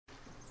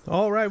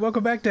Alright,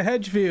 welcome back to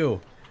Hedgeview.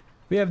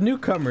 We have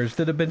newcomers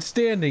that have been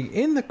standing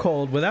in the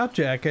cold without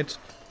jackets.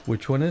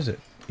 Which one is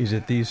it? Is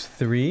it these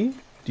three?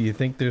 Do you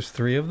think there's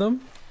three of them?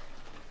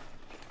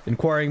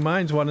 Inquiring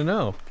minds want to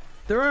know.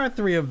 There are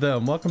three of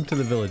them. Welcome to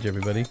the village,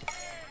 everybody.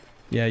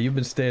 Yeah, you've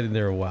been standing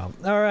there a while.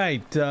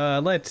 Alright,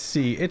 let's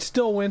see. It's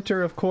still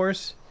winter, of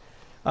course.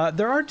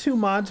 There are two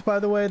mods, by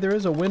the way. There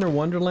is a Winter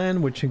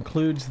Wonderland, which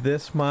includes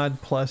this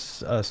mod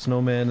plus a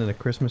snowman and a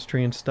Christmas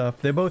tree and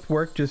stuff. They both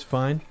work just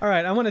fine.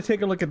 Alright, I want to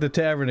take a look at the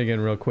tavern again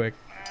real quick.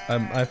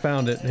 I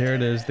found it. Here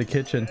it is, the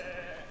kitchen.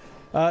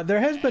 There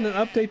has been an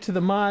update to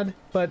the mod,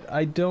 but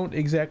I don't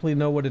exactly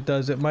know what it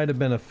does. It might have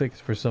been a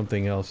fix for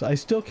something else. I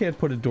still can't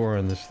put a door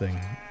on this thing.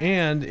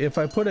 And if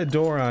I put a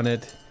door on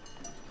it,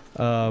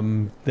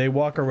 they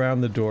walk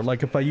around the door.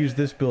 Like if I use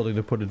this building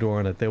to put a door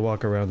on it, they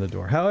walk around the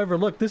door. However,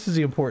 look, this is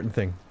the important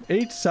thing.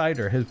 8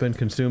 cider has been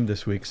consumed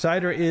this week.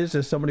 Cider is,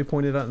 as somebody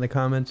pointed out in the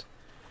comments,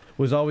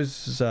 was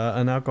always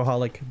an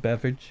alcoholic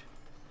beverage.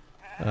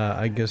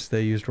 I guess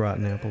they used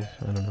rotten apples.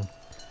 I don't know.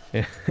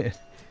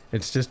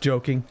 It's just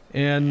joking.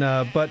 And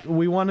but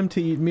we want them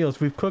to eat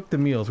meals. We've cooked the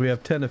meals. We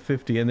have 10 of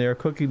 50, and they are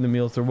cooking the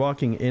meals. They're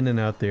walking in and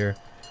out there.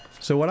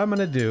 So what I'm going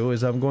to do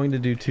is I'm going to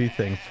do two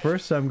things.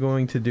 First, I'm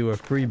going to do a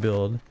free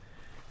build.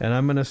 And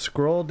I'm going to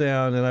scroll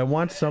down, and I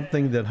want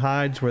something that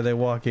hides where they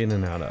walk in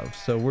and out of.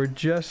 So we're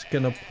just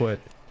going to put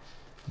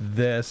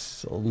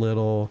this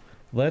little,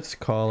 let's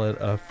call it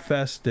a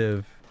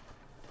festive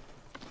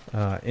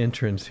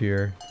entrance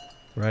here.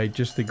 Right?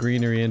 Just the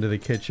greenery into the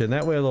kitchen.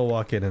 That way they'll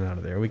walk in and out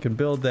of there. We can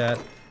build that,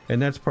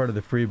 and that's part of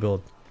the free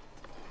build.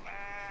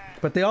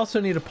 But they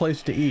also need a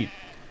place to eat.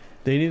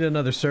 They need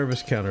another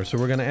service counter. So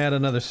we're going to add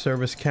another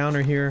service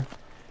counter here.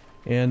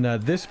 And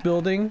this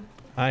building,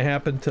 I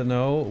happen to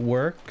know,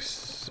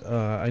 works.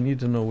 I need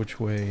to know which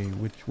way,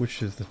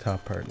 which is the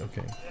top part.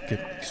 Okay.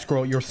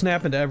 Scroll. You're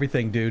snapping to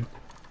everything, dude.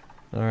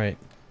 Alright.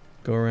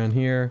 Go around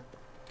here.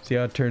 See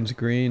how it turns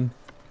green?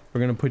 We're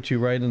going to put you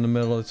right in the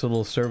middle. It's a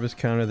little service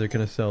counter. They're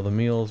going to sell the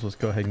meals. Let's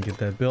go ahead and get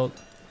that built.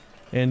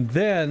 And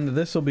then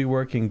this will be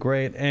working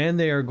great. And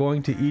they are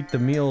going to eat the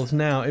meals.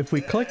 Now, if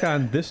we click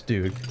on this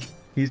dude,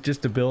 he's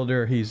just a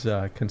builder. He's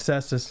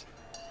consensus.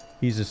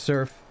 He's a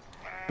serf.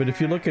 But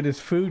if you look at his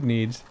food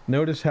needs,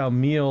 notice how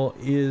meal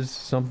is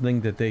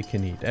something that they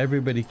can eat.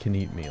 Everybody can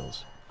eat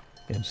meals.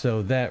 And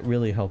so that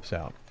really helps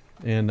out.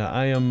 And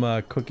I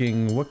am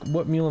cooking...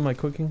 What meal am I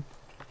cooking?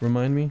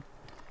 Remind me.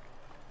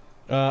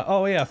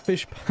 Oh yeah,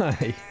 fish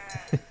pie.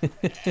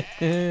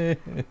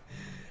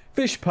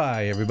 Fish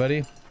pie,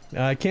 everybody.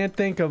 I can't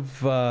think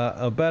of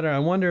a better... I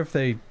wonder if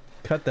they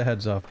cut the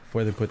heads off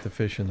before they put the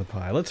fish in the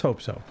pie. Let's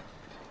hope so.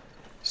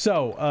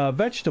 So,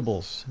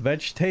 vegetables,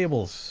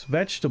 bridges.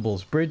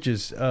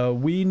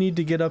 We need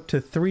to get up to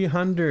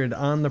 300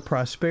 on the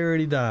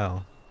prosperity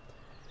dial.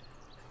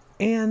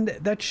 And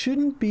that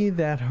shouldn't be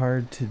that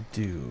hard to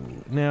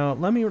do. Now,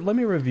 let me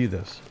review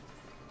this.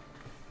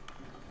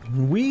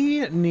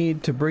 We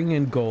need to bring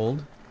in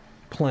gold,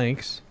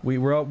 planks. We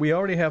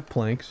already have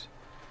planks.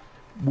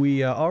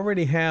 We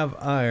already have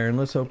iron.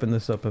 Let's open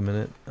this up a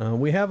minute.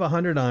 We have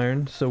 100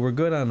 iron, so we're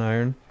good on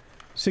iron.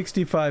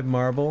 65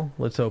 marble.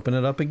 Let's open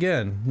it up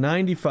again.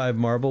 95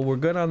 marble. We're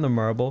good on the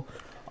marble.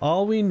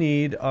 All we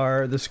need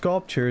are the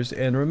sculptures,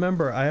 and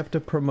remember, I have to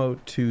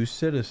promote to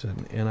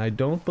citizen, and I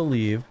don't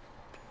believe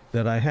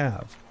that I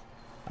have.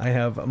 I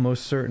have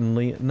most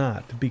certainly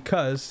not,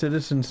 because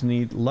citizens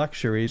need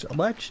luxuries.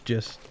 Let's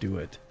just do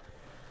it.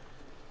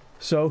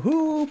 So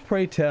who,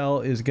 pray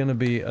tell, is going to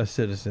be a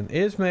citizen?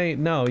 Ismay?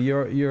 No,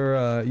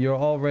 you're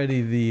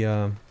already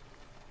the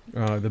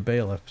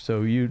bailiff,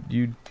 so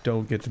you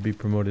don't get to be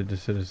promoted to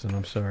citizen.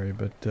 I'm sorry,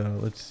 but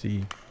let's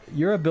see.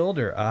 You're a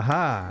builder.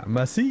 Aha,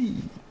 Masi.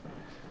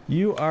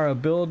 You are a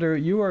builder.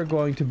 You are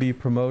going to be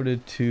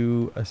promoted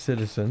to a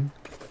citizen.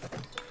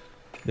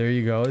 There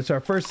you go. It's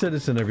our first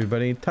citizen,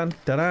 everybody.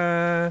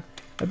 Ta-da!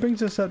 That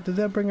brings us up. Does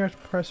that bring our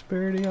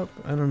prosperity up?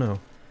 I don't know.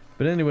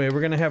 But anyway,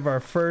 we're gonna have our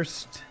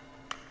first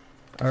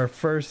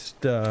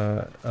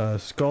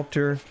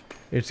sculptor.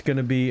 It's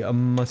gonna be a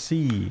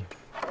Macy.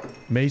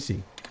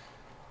 Macy.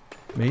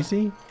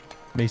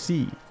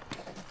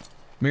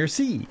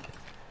 Merci.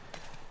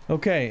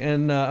 Okay,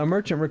 and a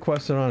merchant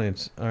requests an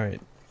audience. Alright.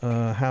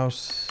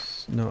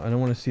 House. No, I don't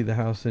want to see the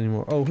house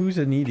anymore. Oh, who's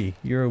a needy?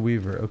 You're a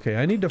weaver. Okay,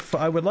 I need to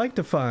I would like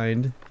to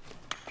find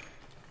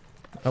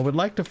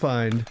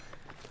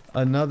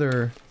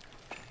another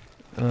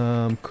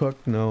cook,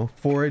 no.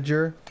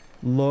 Forager.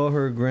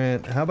 Loher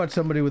Grant. How about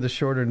somebody with a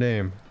shorter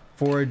name?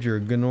 Forager,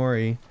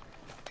 Gnori,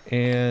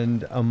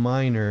 and a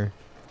miner,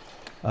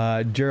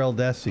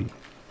 Geraldessi.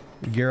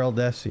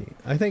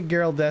 I think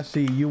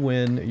Geraldessi, you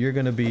win. You're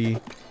going to be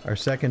our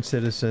second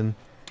citizen,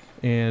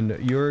 and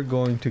you're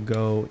going to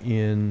go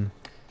in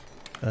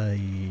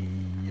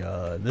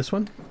this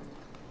one.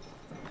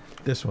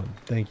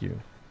 Thank you.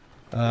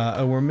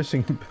 We're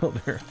missing a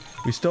builder.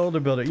 We stole the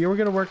builder. Yeah, we're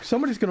going to work.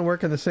 Somebody's going to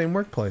work in the same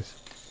workplace.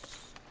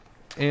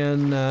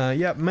 And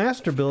yeah,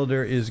 master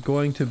builder is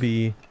going to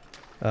be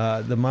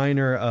the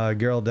miner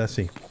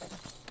Geraldessi.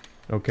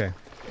 Okay,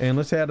 and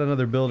let's add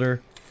another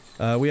builder.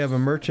 We have a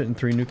merchant and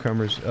 3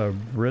 newcomers.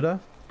 Rita.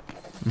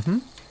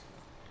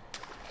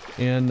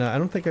 And I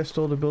don't think I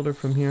stole the builder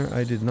from here.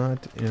 I did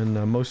not. And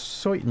most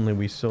certainly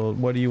we sold...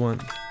 What do you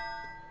want?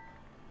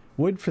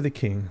 Wood for the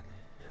king.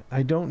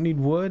 I don't need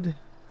wood.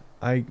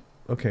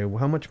 Okay, well,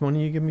 how much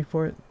money you give me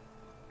for it?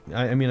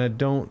 I mean, I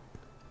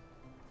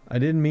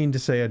didn't mean to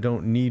say I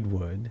don't need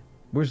wood.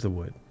 Where's the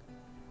wood?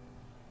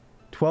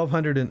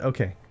 1,200 and...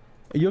 Okay.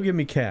 You'll give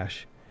me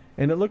cash.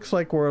 And it looks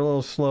like we're a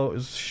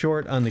little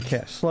short on the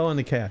cash. Slow on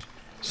the cash.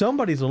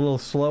 Somebody's a little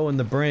slow in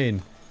the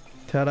brain.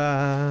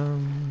 Ta-da!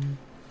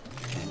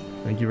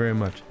 Thank you very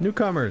much.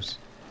 Newcomers!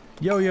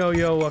 Yo, yo,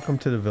 yo, welcome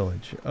to the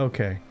village.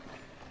 Okay.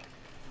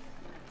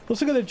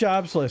 Let's look at the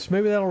jobs list.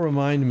 Maybe that'll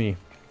remind me.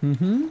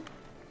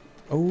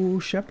 Oh,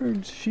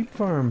 shepherds, sheep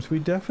farms. We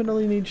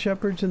definitely need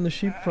shepherds in the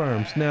sheep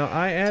farms. Now,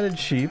 I added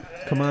sheep.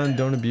 Come on,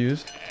 don't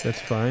abuse. That's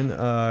fine.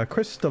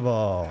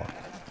 Christoval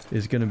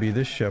is going to be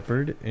this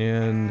shepherd.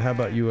 And how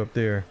about you up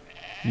there?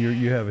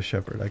 You have a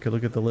shepherd. I could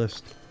look at the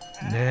list.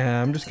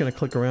 Nah, I'm just going to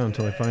click around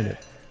until I find it.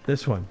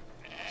 This one.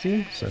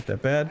 See? It's not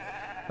that bad.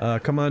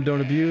 Come on,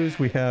 don't abuse.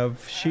 We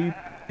have sheep,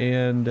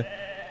 and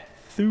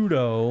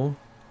Thudo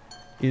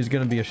is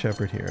going to be a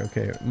shepherd here.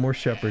 Okay, more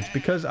shepherds.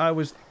 Because I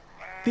was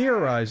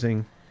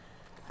theorizing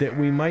that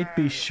we might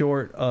be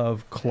short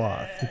of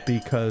cloth,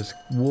 because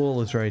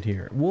wool is right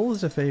here. Wool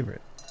is a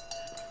favorite.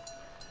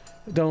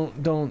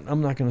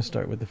 I'm not going to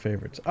start with the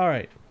favorites.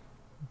 Alright.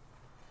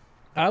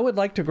 I would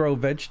like to grow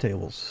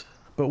vegetables.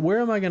 But where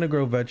am I going to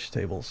grow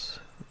vegetables?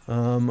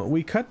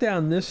 We cut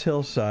down this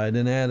hillside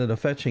and added a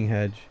fetching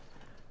hedge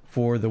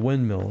for the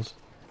windmills.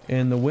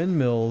 And the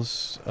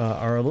windmills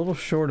are a little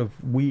short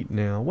of wheat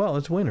now. Well,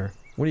 it's winter.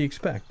 What do you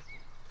expect?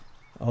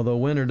 Although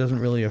winter doesn't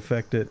really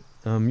affect it.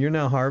 You're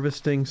now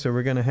harvesting, so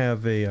we're going to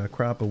have a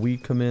crop of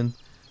wheat come in.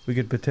 We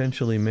could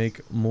potentially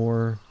make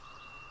more...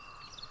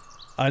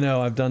 I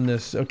know, I've done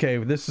this. Okay,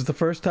 this is the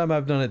first time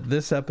I've done it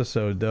this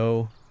episode,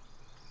 though.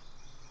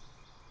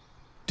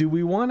 Do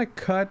we want to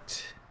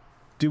cut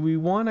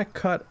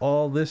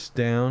all this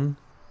down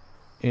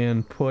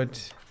and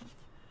put...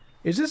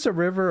 Is this a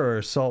river or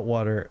a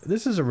saltwater?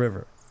 This is a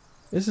river.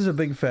 This is a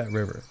big fat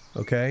river,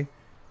 okay?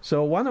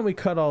 So why don't we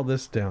cut all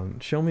this down?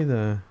 Show me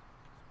the...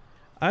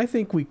 I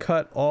think we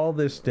cut all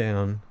this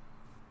down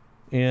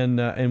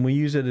and we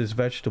use it as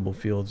vegetable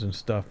fields and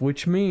stuff,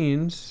 which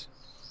means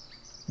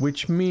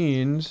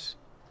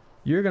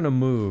you're gonna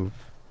move,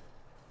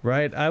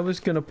 right? I was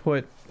gonna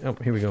put... Oh,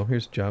 here we go.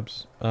 Here's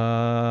jobs.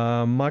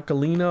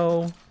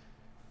 Macalino,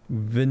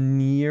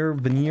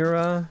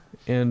 Venera,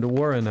 and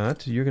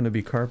Warrenot. You're going to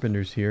be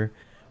carpenters here.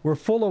 We're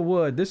full of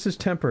wood. This is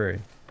temporary.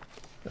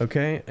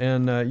 Okay?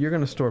 And you're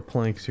going to store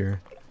planks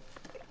here.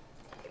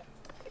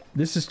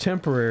 This is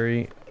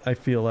temporary, I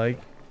feel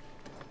like.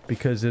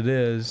 Because it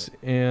is.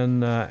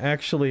 And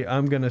actually,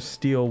 I'm going to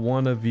steal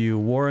one of you.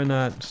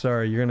 Warrenot,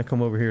 sorry, you're going to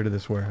come over here to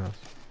this warehouse.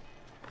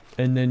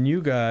 And then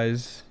you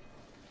guys...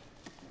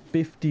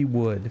 50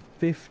 wood.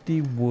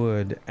 50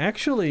 wood.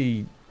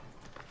 Actually,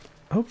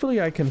 hopefully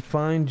I can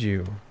find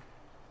you.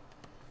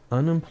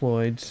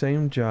 Unemployed,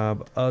 same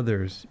job,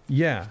 others.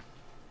 Yeah.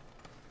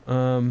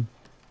 You're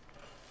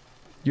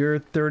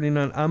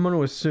 39. I'm going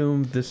to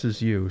assume this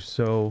is you.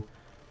 So,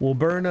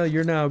 Wilberna,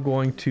 you're now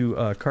going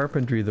to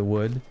carpentry the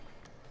wood.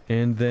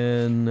 And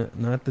then,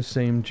 not the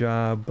same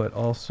job, but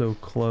also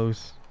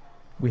close.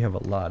 We have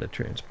a lot of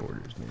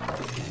transporters now.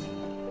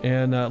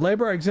 And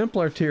labor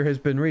exemplar tier has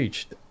been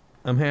reached.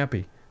 I'm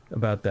happy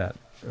about that.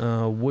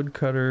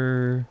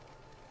 Woodcutter...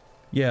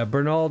 Yeah,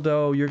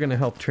 Bernaldo, you're going to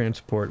help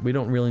transport. We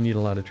don't really need a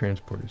lot of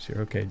transporters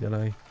here. Okay, did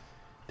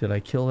I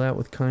kill that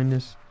with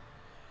kindness?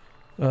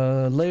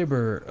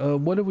 Labor,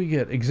 what do we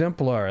get?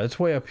 Exemplar, that's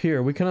way up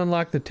here. We can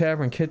unlock the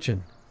tavern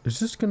kitchen. Is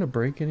this going to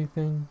break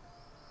anything?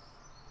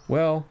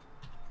 Well,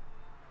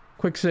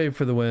 quick save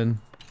for the win.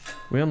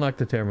 We unlocked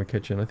the tavern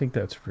kitchen. I think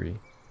that's free.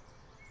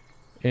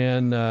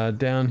 And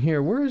down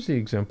here, where is the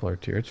exemplar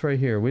tier? It's right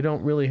here. We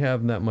don't really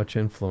have that much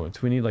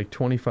influence. We need like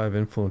 25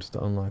 influence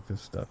to unlock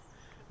this stuff.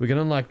 We can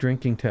unlock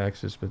drinking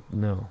taxes, but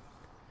no.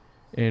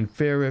 And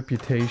fair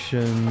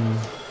reputation.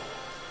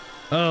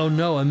 Oh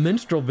no, a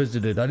minstrel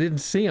visited. I didn't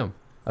see him.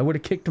 I would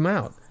have kicked him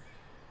out.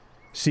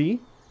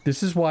 See?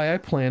 This is why I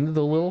planned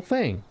the little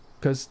thing.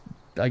 Because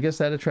I guess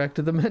that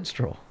attracted the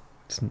minstrel.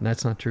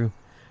 That's not true.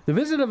 The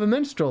visit of a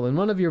minstrel in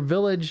one of your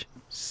village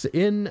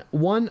center,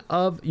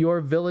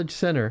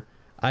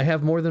 I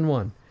have more than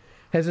one,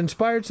 has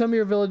inspired some of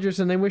your villagers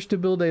and they wish to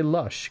build a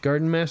lush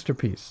garden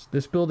masterpiece.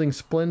 This building's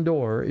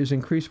splendor is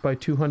increased by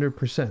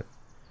 200%.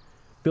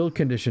 Build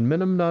condition,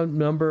 minimum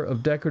number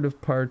of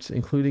decorative parts,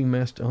 including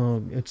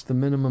oh, it's the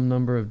minimum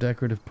number of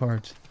decorative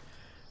parts.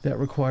 That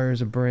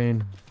requires a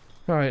brain.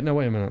 Alright, now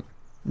wait a minute.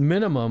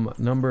 Minimum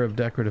number of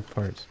decorative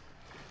parts.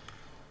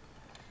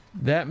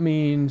 That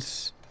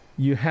means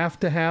you have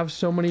to have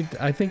so many...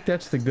 I think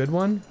that's the good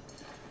one.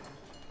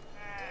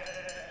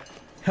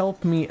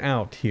 Help me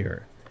out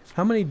here.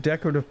 How many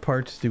decorative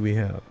parts do we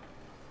have?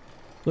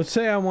 Let's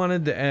say I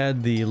wanted to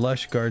add the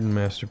lush garden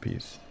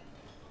masterpiece.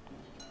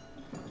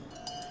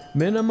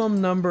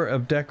 Minimum number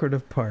of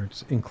decorative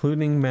parts,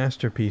 including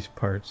masterpiece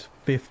parts,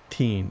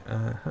 15.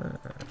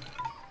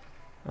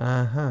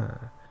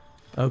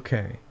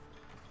 Okay.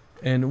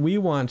 And we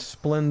want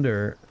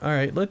splendor. All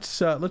right, let's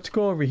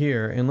go over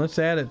here and let's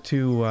add it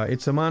to.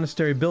 It's a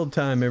monastery build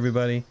time,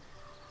 everybody.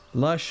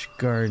 Lush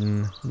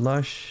garden.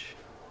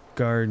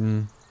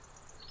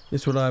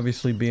 This would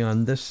obviously be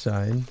on this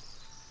side.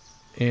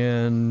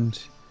 And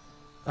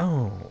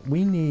oh,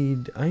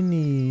 I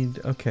need.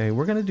 Okay,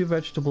 we're gonna do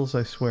vegetables.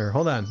 I swear.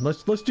 Hold on.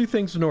 Let's do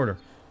things in order.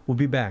 We'll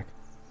be back.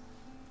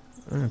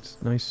 Oh,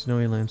 that's nice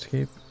snowy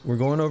landscape. We're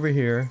going over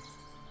here.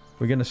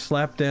 We're gonna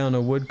slap down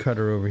a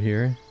woodcutter over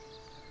here.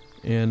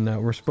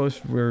 And we're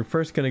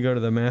first going to go to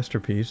the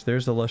masterpiece.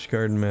 There's the lush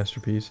garden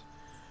masterpiece.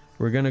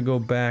 We're going to go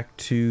back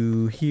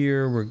to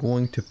here. We're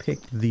going to pick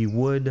the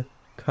wood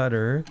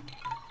cutter.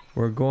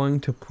 We're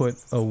going to put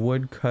a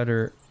wood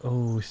cutter.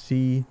 Oh,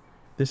 see,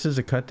 this is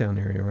a cut down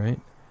area,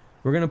 right?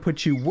 We're going to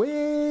put you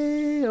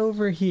way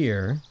over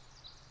here.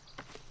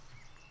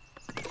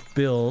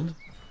 Build.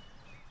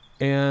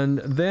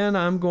 And then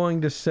I'm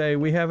going to say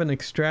we have an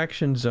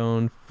extraction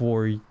zone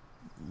for,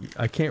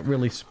 I can't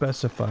really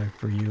specify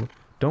for you.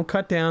 Don't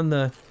cut down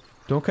the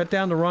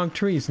wrong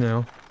trees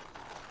now.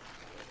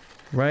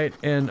 Right?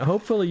 And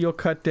hopefully you'll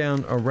cut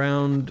down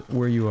around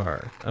where you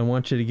are. I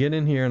want you to get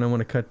in here and I want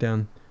to cut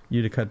down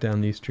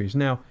these trees.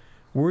 Now,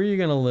 where are you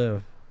going to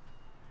live?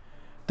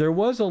 There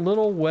was a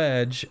little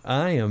wedge.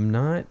 I am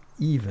not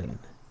even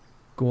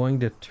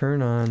going to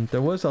turn on.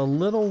 There was a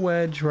little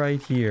wedge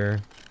right here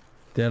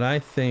that I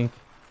think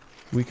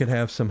we could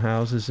have some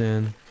houses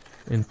in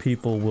and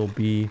people will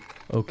be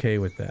okay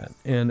with that.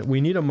 And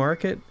we need a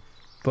market.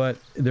 But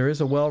there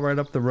is a well right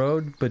up the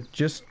road, but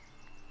just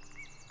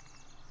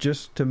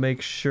to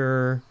make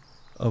sure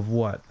of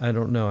what? I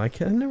don't know. I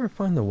never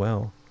find the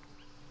well.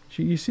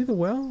 You see the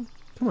well?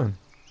 Come on.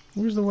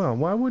 Where's the well?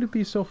 Why would it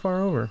be so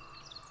far over?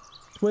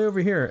 It's way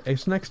over here.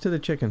 It's next to the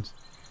chickens.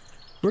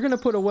 We're going to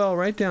put a well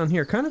right down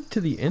here, kind of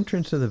to the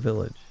entrance of the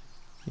village.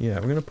 Yeah,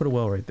 we're going to put a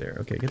well right there.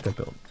 Okay, get that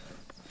built.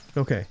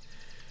 Okay.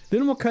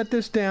 Then we'll cut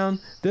this down.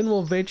 Then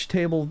we'll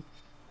vegetable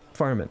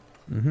farm it.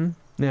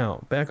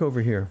 Now, back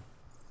over here.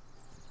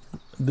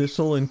 This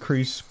will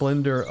increase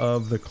splendor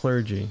of the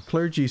clergy.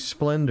 Clergy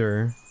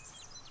splendor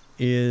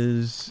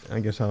is, I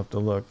guess I'll have to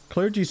look.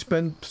 Clergy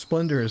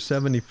splendor is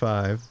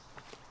 75.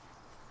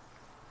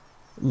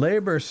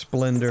 Labor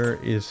splendor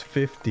is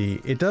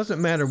 50. It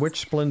doesn't matter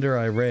which splendor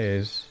I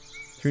raise.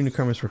 3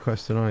 newcomers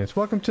requested audience.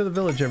 Welcome to the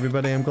village,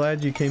 everybody. I'm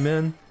glad you came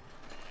in.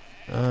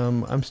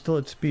 I'm still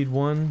at speed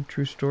 1.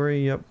 True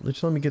story. Yep.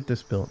 Let me get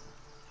this built.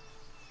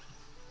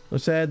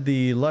 Let's add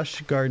the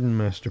lush garden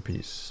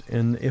masterpiece.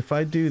 And if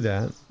I do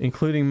that,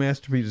 including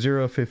masterpiece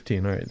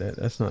 015, all right,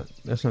 that's not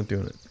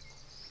doing it.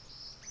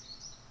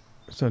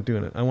 It's not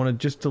doing it. I want to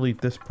just delete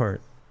this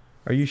part.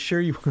 Are you sure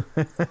you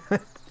gonna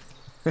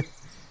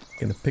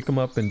pick them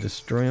up and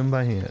destroy them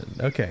by hand?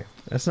 Okay,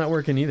 that's not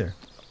working either.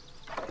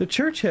 The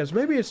church has,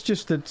 maybe it's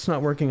just that it's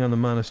not working on the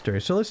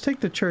monastery. So let's take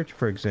the church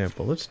for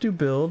example. Let's do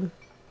build.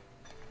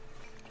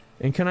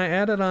 And can I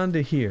add it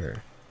onto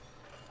here?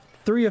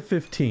 3 of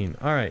 15.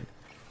 All right.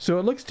 So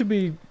it looks to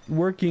be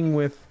working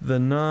with the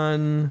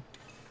non...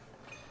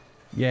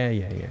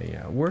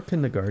 Yeah. Where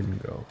can the garden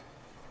go?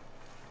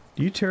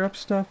 Do you tear up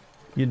stuff?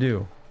 You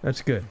do.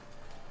 That's good.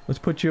 Let's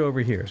put you over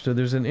here. So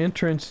there's an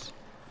entrance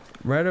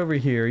right over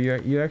here.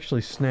 You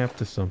actually snap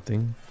to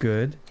something.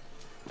 Good.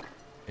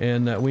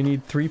 And we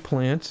need 3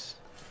 plants.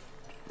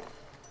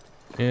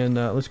 And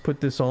let's put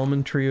this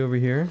almond tree over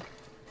here.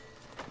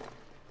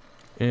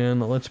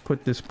 And let's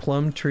put this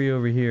plum tree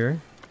over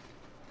here.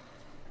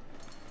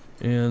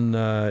 And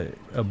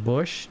a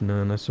bush?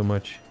 No, not so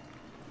much.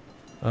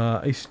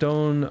 A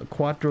stone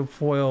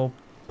quadrifoil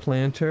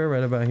planter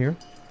right about here.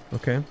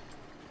 Okay.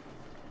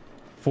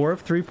 4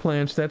 of 3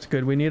 plants. That's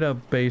good. We need a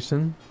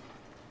basin.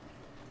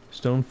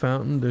 Stone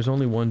fountain. There's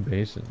only 1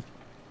 basin.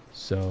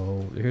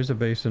 So here's a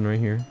basin right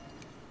here.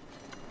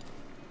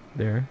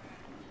 There.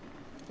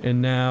 And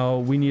now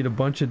we need a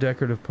bunch of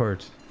decorative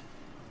parts.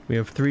 We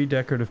have 3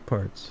 decorative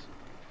parts.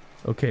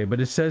 Okay, but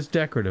it says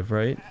decorative,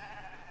 right?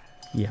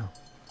 Yeah.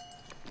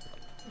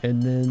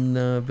 And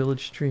then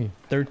village tree.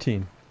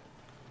 13.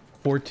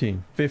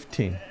 14.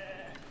 15.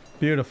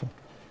 Beautiful.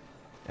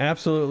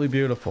 Absolutely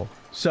beautiful.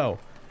 So,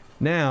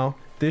 now,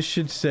 this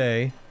should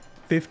say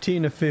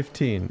 15 of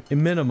 15. A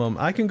minimum.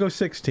 I can go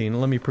 16.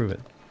 Let me prove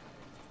it.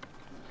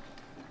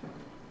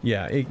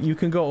 Yeah, you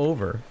can go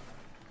over.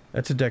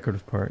 That's a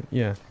decorative part.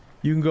 Yeah.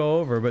 You can go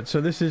over, but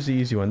so this is the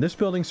easy one. This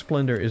building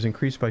splendor is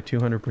increased by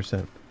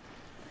 200%.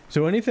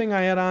 So anything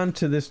I add on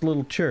to this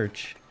little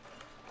church...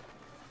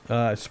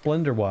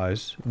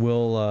 splendor-wise,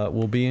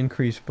 will be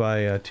increased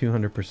by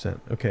 200%.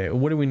 Okay,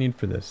 what do we need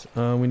for this?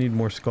 We need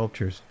more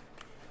sculptures,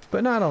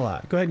 but not a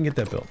lot. Go ahead and get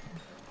that built.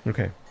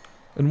 Okay,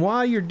 and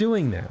while you're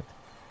doing that,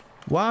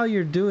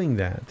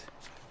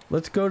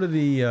 let's go to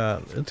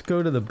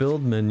the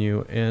build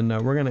menu,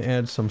 and we're gonna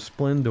add some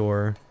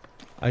splendor.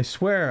 I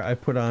swear I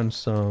put on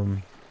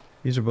some.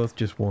 These are both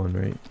just 1,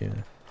 right?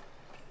 Yeah.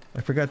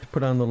 I forgot to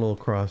put on the little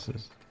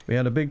crosses. We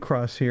had a big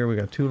cross here. We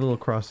got 2 little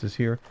crosses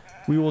here.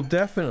 We will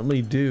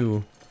definitely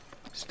do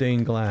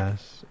stained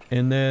glass.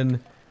 And then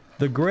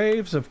the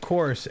graves, of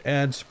course,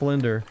 add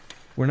splendor.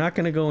 We're not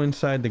going to go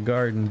inside the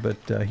garden,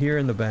 but here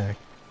in the back,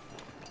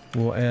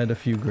 we'll add a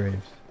few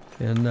graves.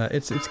 And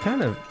it's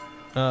kind of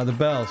the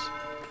bells.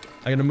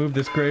 I got to move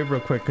this grave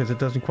real quick because it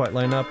doesn't quite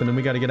line up, and then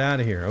we got to get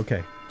out of here.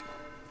 Okay.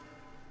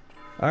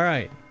 All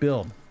right,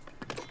 build.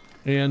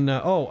 And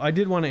oh, I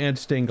did want to add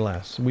stained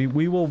glass. We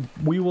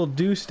will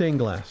do stained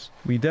glass.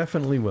 We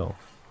definitely will.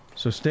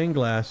 So stained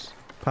glass,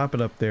 pop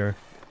it up there,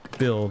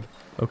 build.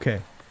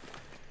 Okay.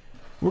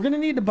 We're gonna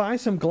need to buy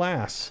some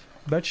glass.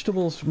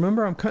 Vegetables.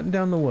 Remember, I'm cutting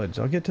down the woods.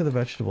 I'll get to the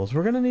vegetables.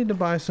 We're gonna need to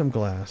buy some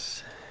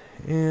glass.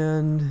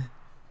 And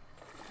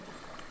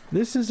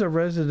this is a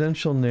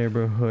residential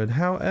neighborhood.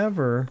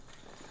 However,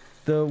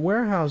 the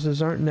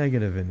warehouses aren't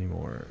negative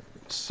anymore.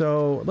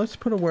 So let's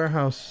put a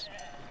warehouse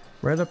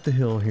right up the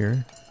hill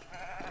here.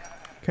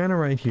 Kind of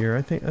right here.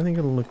 I think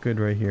it'll look good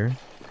right here.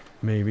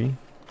 Maybe.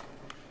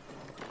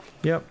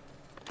 Yep.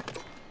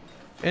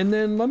 And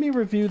then let me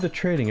review the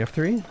trading.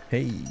 F3.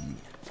 Hey.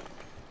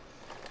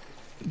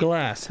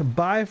 Glass.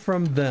 Buy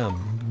from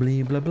them.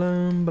 Blee blah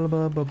blah blah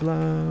blah blah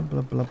blah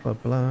blah blah blah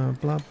blah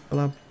blah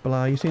blah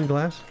blah. You seen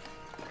glass?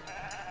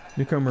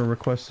 Newcomer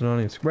requested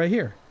audience. Right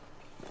here.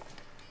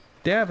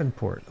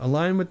 Davenport.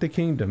 Align with the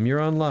kingdom. You're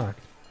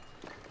unlocked.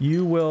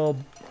 You will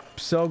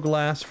sell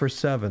glass for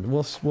 7.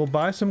 We'll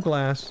buy some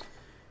glass.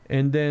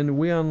 And then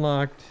we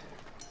unlocked.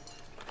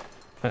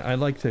 I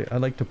like to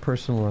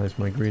personalize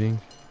my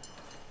greeting.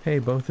 Hey,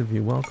 both of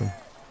you, welcome.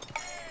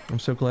 I'm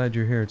so glad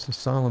you're here. It's a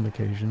solemn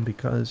occasion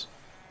because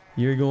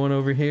you're going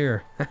over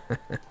here.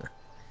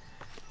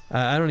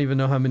 I don't even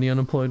know how many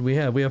unemployed we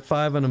have. We have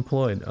 5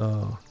 unemployed.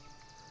 Oh,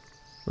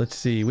 let's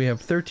see. We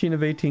have 13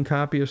 of 18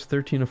 copyists,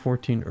 13 of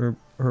 14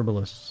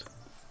 herbalists.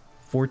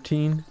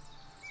 14,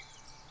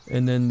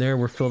 and then there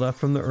we're filled out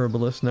from the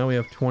herbalists. Now we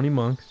have 20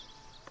 monks.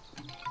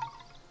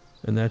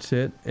 And that's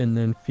it. And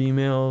then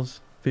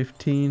females,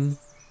 15,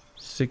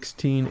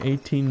 16,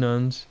 18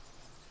 nuns,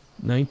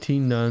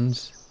 19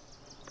 nuns,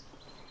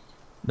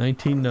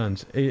 19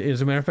 nuns.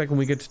 As a matter of fact, when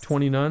we get to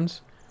 20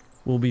 nuns,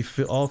 we'll be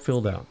all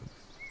filled out.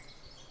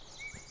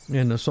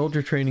 And the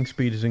soldier training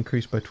speed is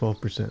increased by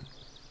 12%.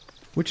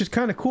 Which is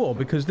kind of cool,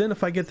 because then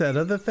if I get that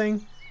other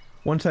thing,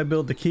 once I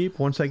build the keep,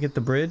 once I get the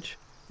bridge,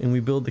 and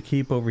we build the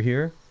keep over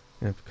here,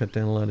 I have to cut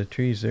down a lot of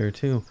trees there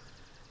too.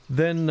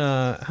 Then,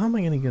 how am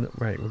I going to get it?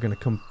 Right, we're going to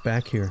come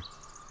back here.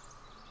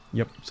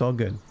 Yep, it's all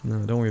good.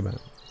 No, don't worry about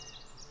it.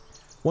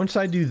 Once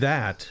I do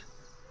that,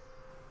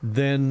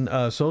 then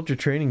soldier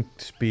training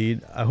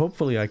speed,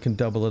 hopefully I can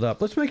double it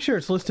up. Let's make sure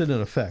it's listed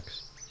in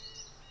effects.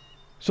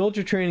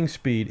 Soldier training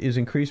speed is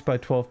increased by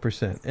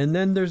 12%. And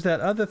then there's that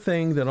other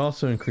thing that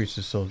also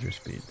increases soldier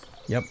speed.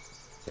 Yep.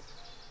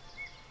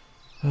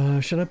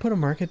 Should I put a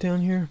market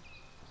down here?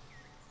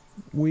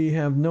 We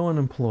have no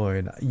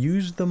unemployed.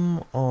 Use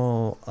them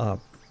all up.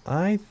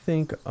 I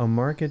think a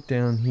market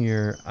down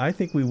here, I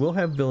think we will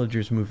have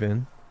villagers move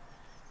in.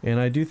 And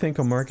I do think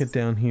a market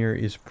down here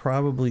is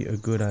probably a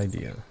good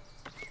idea.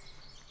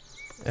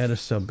 Add a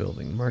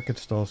sub-building. Market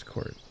stalls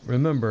court.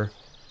 Remember,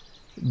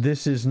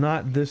 this is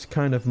not this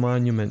kind of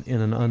monument in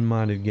an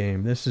unmodded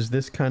game. This is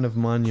this kind of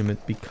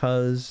monument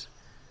because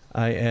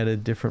I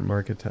added different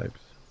market types.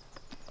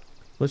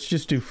 Let's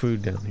just do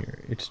food down here.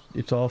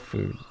 It's all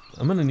food.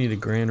 I'm gonna need a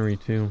granary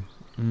too.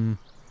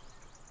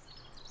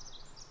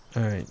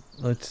 Alright,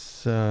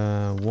 let's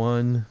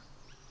 1,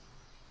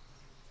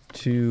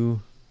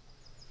 2,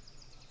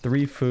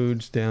 3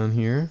 foods down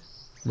here,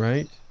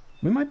 right?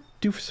 We might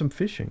do some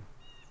fishing.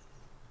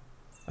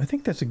 I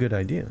think that's a good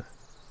idea.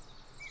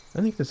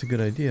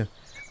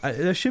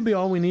 That should be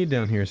all we need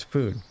down here is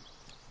food.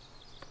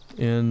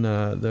 And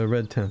the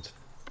red tent.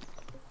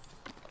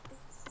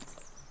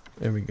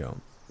 There we go.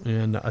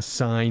 And a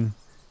sign.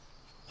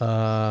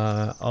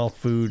 All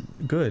food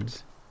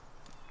goods.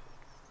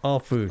 All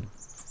food.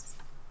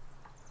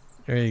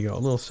 There you go, a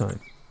little sign.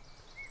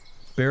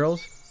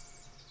 Barrels?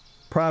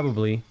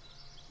 Probably.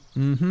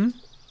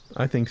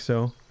 I think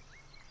so.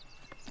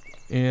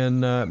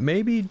 And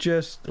maybe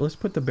just, let's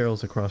put the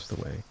barrels across the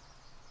way.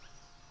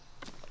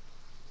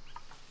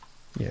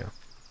 Yeah.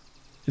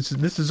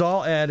 This is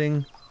all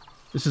adding.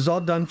 This is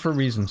all done for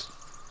reasons.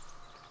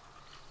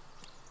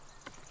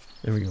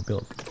 There we go,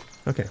 build.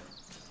 Okay.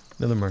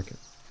 Another market.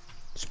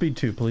 Speed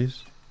 2,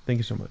 please. Thank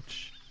you so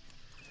much.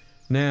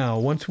 Now,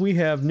 once we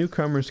have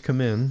newcomers come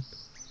in,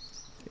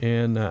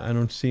 and I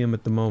don't see them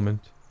at the moment,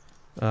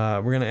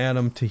 we're going to add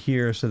them to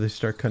here so they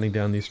start cutting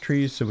down these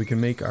trees so we can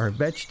make our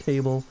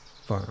vegetable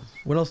farm.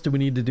 What else do we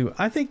need to do?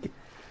 I think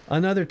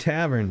another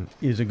tavern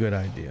is a good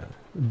idea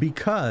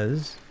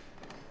because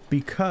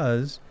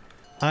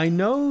I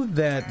know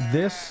that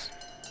this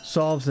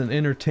solves an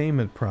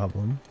entertainment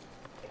problem.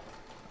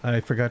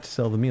 I forgot to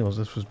sell the meals.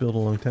 This was built a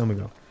long time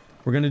ago.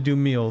 We're going to do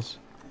meals,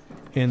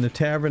 and the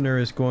taverner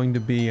is going to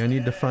be, I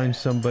need to find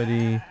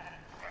somebody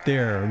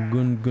there.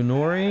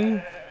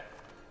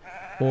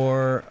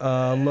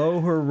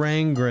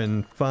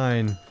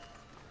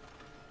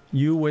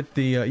 You with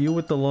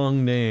the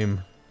long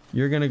name.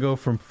 You're gonna go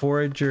from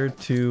forager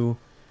to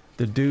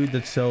the dude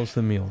that sells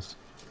the meals.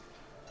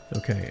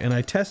 Okay, and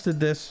I tested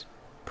this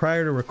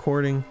prior to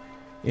recording,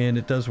 and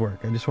it does work.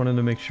 I just wanted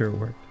to make sure it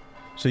worked.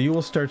 So you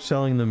will start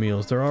selling the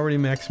meals. They're already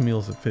max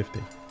meals at 50.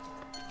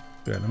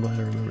 Good, I'm glad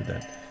I remembered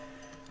that.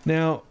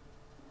 Now,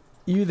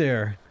 you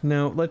there.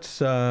 Now let's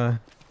go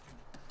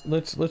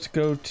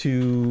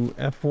to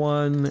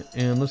F1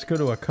 and let's go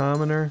to a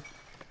commoner.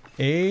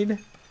 Aid,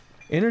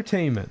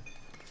 entertainment.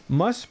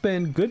 Must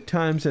spend good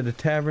times at a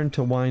tavern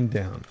to wind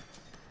down.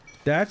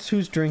 That's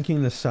who's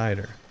drinking the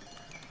cider.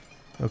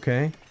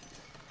 Okay?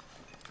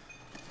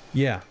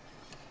 Yeah.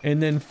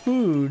 And then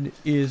food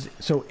is...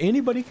 So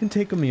anybody can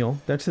take a meal.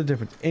 That's the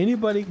difference.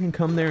 Anybody can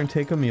come there and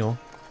take a meal.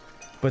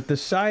 But the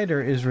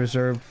cider is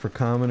reserved for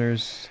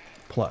commoners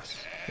plus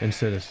and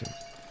citizens.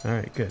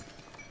 Alright, good.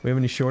 We have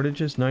any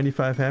shortages?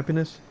 95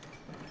 happiness?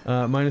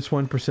 Minus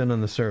 1%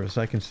 on the service.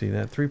 I can see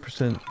that.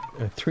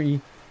 3%...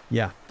 3...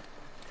 Yeah.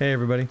 Hey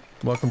everybody.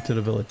 Welcome to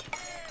the village.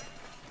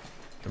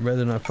 I'd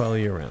rather not follow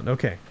you around.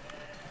 Okay.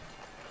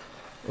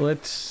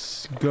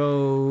 Let's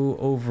go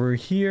over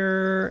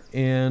here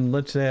and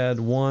let's add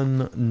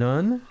 1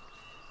 nun.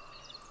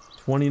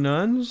 20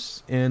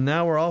 nuns. And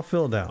now we're all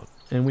filled out.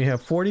 And we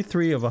have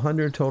 43 of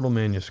 100 total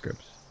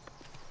manuscripts.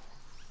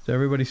 So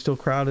everybody's still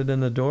crowded in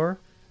the door?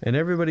 And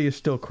everybody is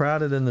still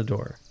crowded in the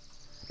door.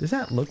 Does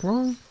that look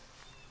wrong?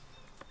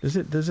 Does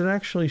it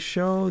actually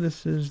show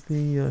this is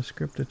the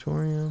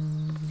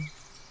scriptatorium?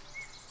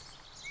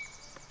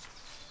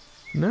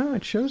 No,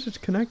 it shows it's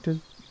connected.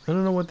 I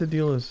don't know what the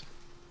deal is.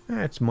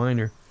 It's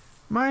minor.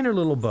 Minor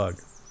little bug.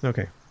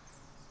 Okay.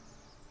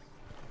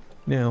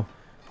 Now,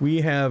 we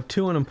have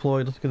 2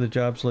 unemployed. Let's go to the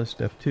jobs list,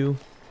 F2.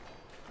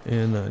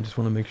 And I just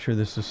want to make sure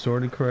this is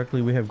sorted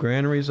correctly. We have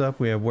granaries up.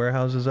 We have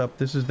warehouses up.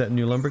 This is that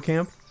new lumber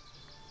camp.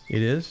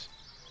 It is.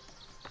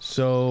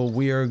 So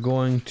we are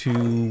going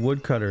to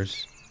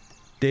woodcutters.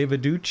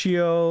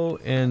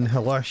 Daviduccio and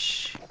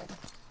Halush.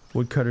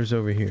 Woodcutters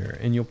over here.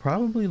 And you'll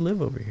probably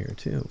live over here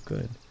too.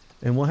 Good.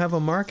 And we'll have a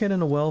market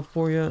and a well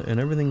for you, and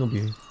everything will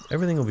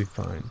be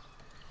fine.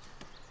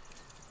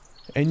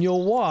 And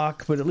you'll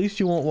walk, but at least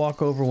you won't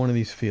walk over one of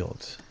these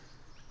fields.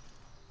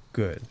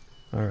 Good.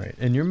 All right.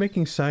 And you're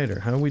making cider.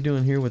 How are we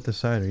doing here with the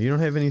cider? You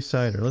don't have any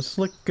cider. Let's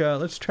look.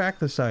 Let's track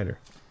the cider.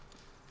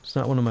 It's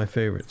not one of my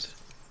favorites.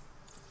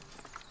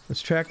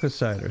 Let's track the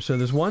cider. So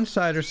there's 1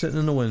 cider sitting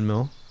in the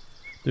windmill.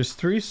 There's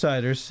 3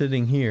 ciders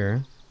sitting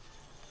here.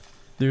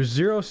 There's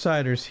 0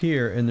 ciders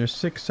here, and there's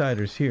 6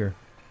 ciders here.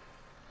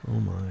 Oh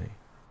my.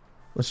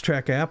 Let's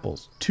track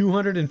apples.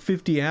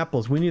 250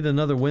 apples. We need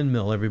another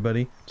windmill,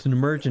 everybody. It's an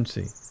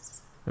emergency.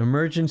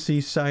 Emergency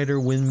cider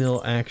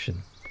windmill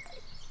action.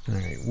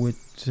 Alright, what...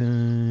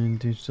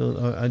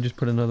 I just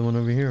put another one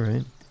over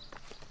here,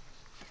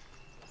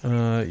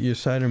 right? Your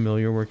cider mill,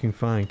 you're working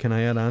fine. Can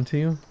I add on to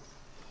you?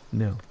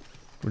 No.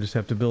 We'll just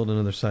have to build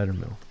another cider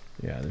mill.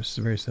 Yeah, this is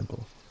very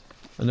simple.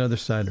 Another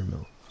cider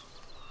mill.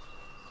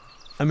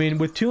 I mean,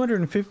 with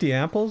 250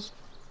 apples,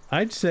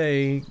 I'd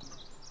say...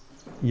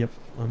 Yep,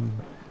 I'm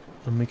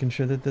making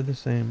sure that they're the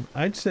same.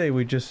 I'd say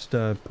we just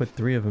put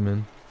 3 of them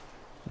in.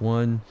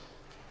 1,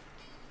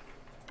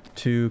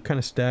 2, kind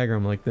of stagger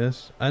them like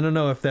this. I don't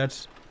know if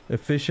that's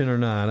efficient or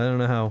not. I don't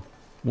know how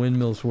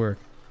windmills work.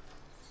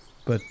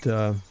 But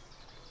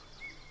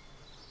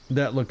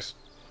that looks...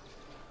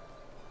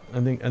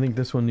 I think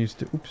this one needs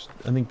to... Oops.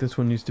 I think this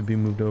one needs to be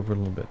moved over a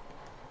little bit.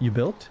 You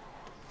built?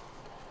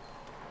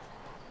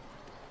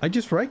 I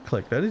just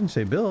right-clicked. I didn't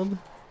say build.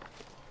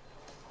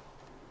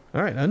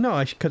 Alright,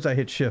 no, because I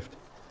hit shift.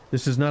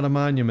 This is not a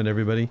monument,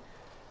 everybody.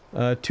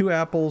 2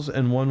 apples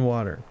and 1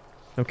 water.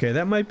 Okay,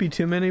 that might be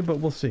too many, but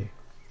we'll see.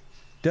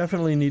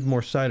 Definitely need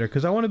more cider,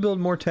 because I want to build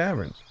more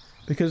taverns.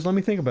 Because let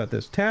me think about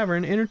this.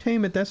 Tavern,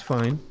 entertainment, that's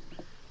fine.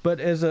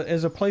 But as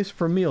a place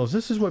for meals,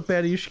 this is what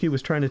Badiushki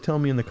was trying to tell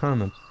me in the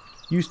comments.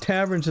 Use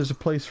taverns as a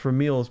place for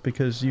meals,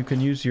 because you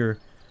can use your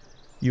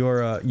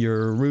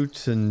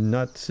roots and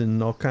nuts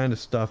and all kind of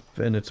stuff,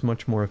 and it's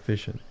much more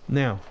efficient.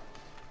 Now...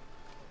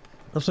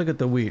 let's look at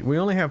the wheat. We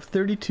only have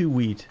 32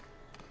 wheat.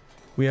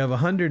 We have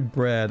 100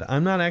 bread.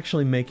 I'm not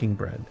actually making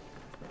bread.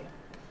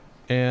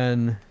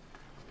 And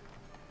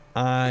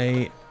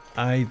I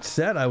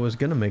said I was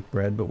going to make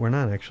bread, but we're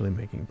not actually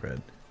making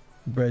bread.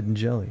 Bread and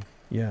jelly.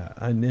 Yeah,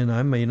 and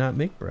I may not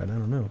make bread. I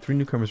don't know. 3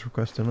 newcomers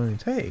requested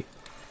onions. Hey!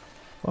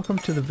 Welcome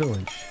to the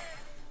village.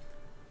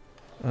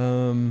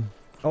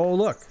 Oh,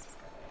 look!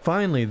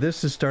 Finally,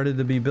 this has started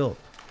to be built.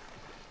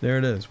 There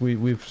it is.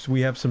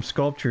 We have some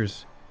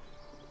sculptures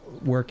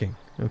working.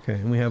 Okay,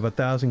 and we have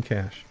 1,000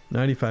 cash.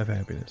 95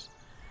 happiness.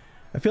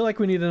 I feel like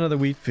we need another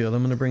wheat field.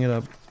 I'm going to bring it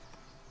up.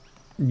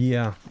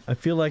 Yeah, I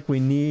feel like we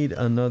need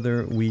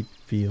another wheat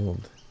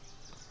field.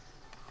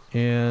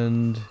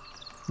 And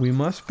we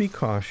must be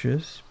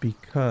cautious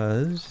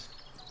because...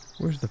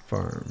 where's the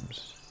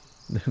farms?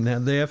 Now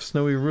they have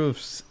snowy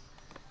roofs.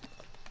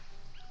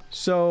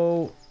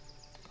 So,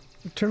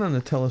 turn on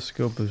the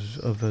telescope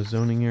of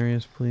zoning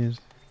areas, please.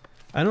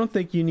 I don't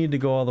think you need to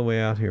go all the way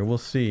out here. We'll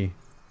see.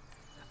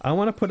 I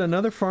want to put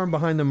another farm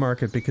behind the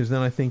market because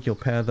then I think you'll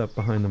path up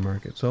behind the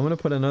market. So I'm going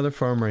to put another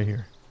farm right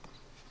here.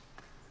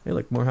 Hey,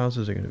 look, more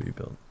houses are going to be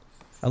built.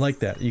 I like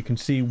that. You can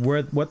see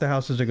what the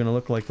houses are going to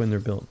look like when they're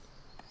built.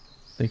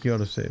 Thank you,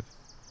 autosave.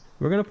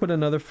 We're going to put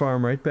another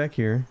farm right back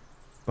here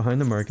behind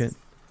the market.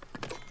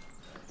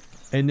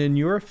 And then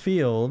your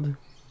field...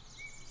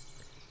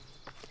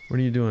 What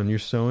are you doing? You're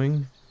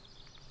sowing?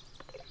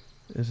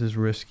 This is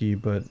risky,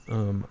 but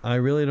I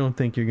really don't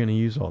think you're going to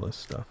use all this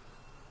stuff.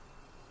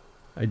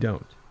 I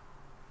don't.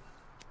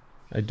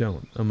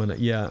 I'm gonna...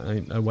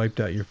 Yeah, I wiped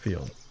out your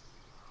field.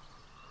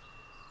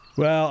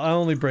 Well, I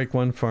only break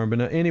one farm,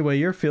 but anyway,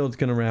 your field's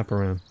going to wrap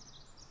around.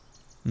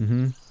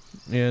 And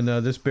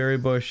this berry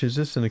bush, is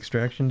this an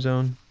extraction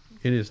zone?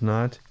 It is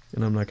not,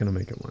 and I'm not going to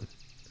make it one.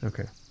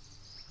 Okay.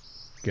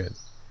 Good.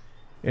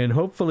 And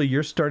hopefully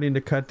you're starting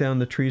to cut down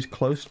the trees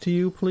close to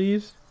you,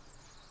 please.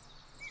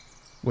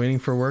 Waiting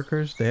for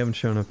workers? They haven't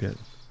shown up yet.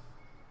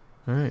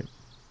 Alright.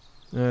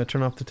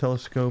 Turn off the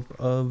telescope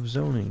of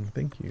zoning.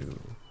 Thank you.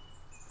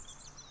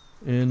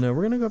 And we're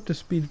going to go up to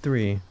speed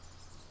 3.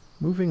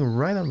 Moving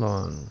right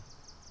along.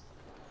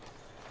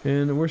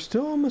 And we're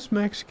still almost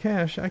max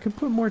cash. I could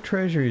put more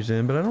treasuries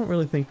in, but I don't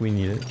really think we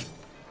need it.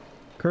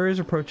 Courier's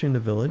approaching the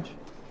village.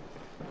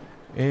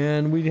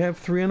 And we have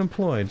 3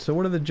 unemployed. So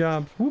what are the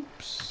jobs?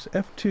 Whoops.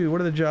 F2. What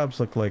do the jobs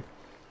look like?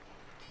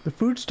 The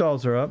food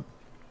stalls are up.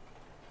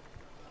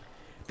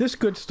 This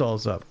good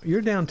stall's up.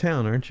 You're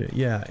downtown, aren't you?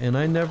 Yeah, and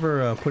I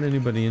never put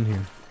anybody in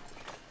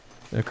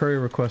here. Courier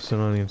requests an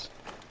audience.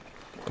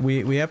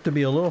 We have to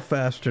be a little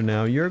faster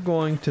now. You're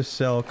going to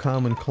sell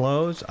common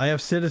clothes. I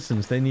have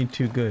citizens. They need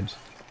 2 goods.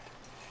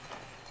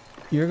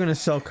 You're going to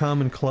sell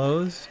common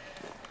clothes.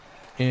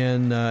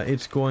 And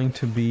it's going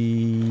to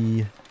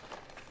be...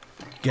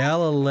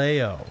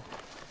 Galileo.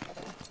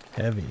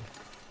 Heavy.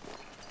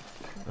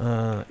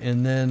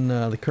 And then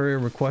the courier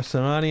requests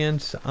an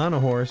audience on a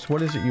horse.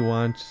 What is it you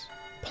want?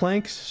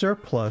 Planks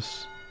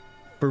surplus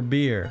for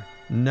beer.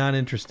 Not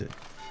interested.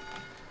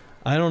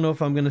 I don't know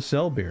if I'm going to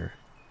sell beer.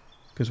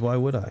 Because why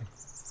would I?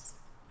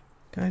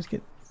 Guys,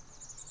 get...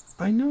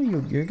 I know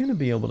you're going to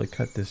be able to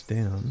cut this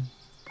down.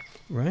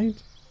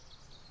 Right?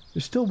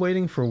 They're still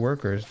waiting for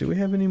workers. Do we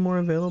have any more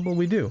available?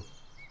 We do.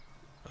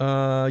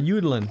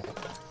 Udlin.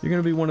 You're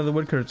going to be one of the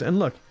woodcutters. And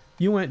look,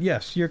 you went...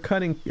 Yes, you're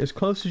cutting as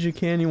close as you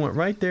can. You went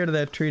right there to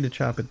that tree to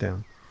chop it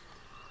down.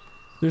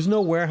 There's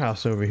no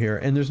warehouse over here.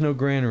 And there's no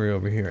granary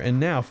over here. And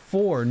now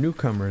 4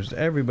 newcomers.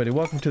 Everybody,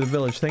 welcome to the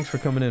village. Thanks for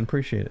coming in.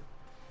 Appreciate it.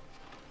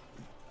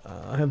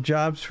 I have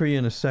jobs for you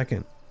in a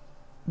second.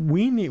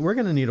 We're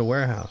going to need a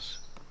warehouse.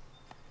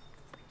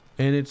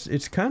 And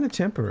it's kind of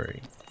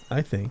temporary,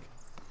 I think.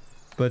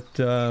 But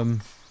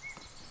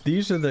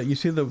these are the... You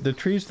see the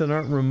trees that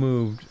aren't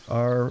removed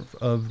are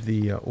of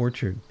the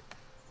orchard.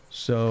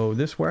 So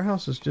this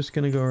warehouse is just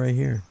going to go right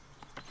here.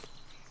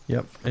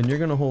 Yep, and you're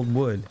going to hold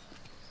wood.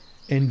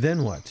 And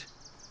then what?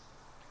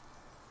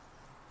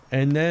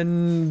 And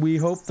then we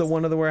hope that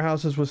one of the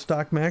warehouses with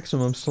stock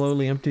maximum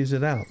slowly empties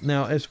it out.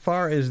 Now, as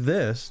far as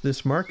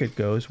this market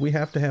goes, we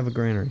have to have a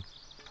granary.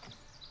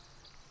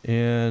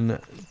 And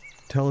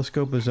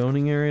telescope of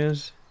zoning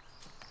areas.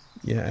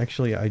 Yeah,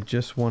 actually, I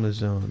just want a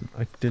zone.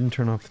 I didn't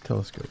turn off the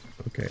telescope.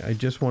 Okay, I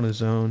just want a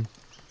zone.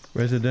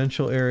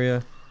 Residential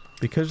area.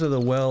 Because of the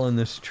well in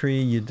this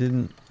tree, you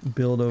didn't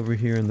build over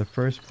here in the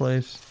first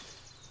place.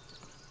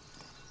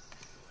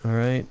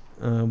 Alright,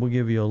 we'll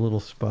give you a little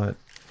spot.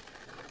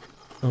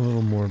 A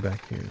little more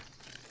back here.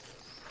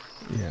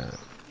 Yeah.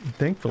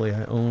 Thankfully,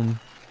 I own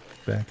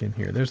back in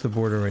here. There's the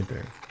border right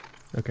there.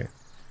 Okay.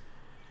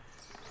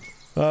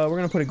 We're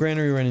going to put a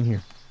granary right in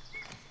here.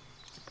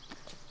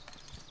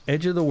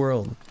 Edge of the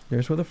world.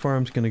 There's where the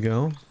farm's going to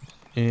go.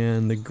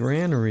 And the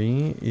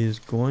granary is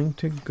going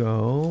to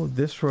go...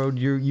 This road,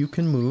 you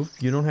can move.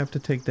 You don't have to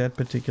take that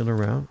particular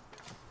route.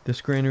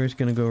 This granary is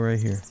going to go right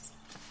here.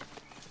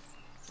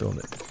 Build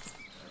it.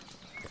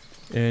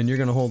 And you're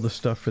going to hold the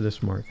stuff for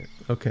this market.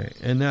 Okay,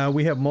 and now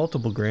we have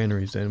multiple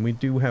granaries, and we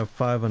do have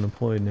 5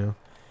 unemployed now.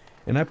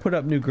 And I put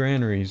up new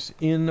granaries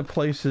in the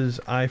places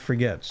I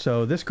forget.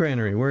 So this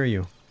granary, where are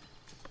you?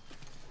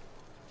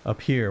 Up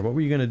here. What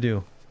were you going to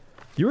do?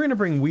 You were going to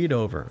bring wheat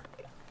over.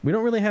 We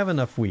don't really have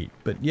enough wheat,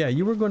 but yeah,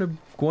 you were going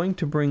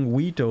to bring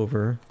wheat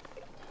over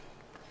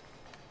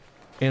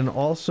and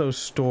also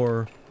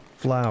store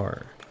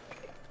flour.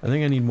 I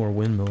think I need more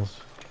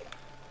windmills.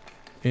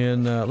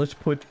 And let's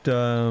put...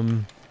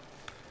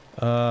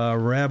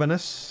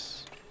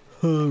 Ravenous,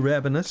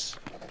 Ravenous,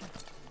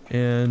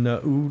 and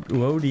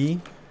Uodi,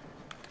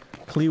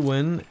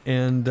 Clewin,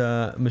 and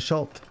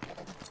Michalt.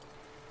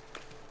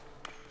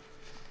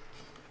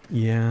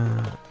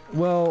 Yeah.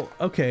 Well,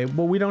 okay.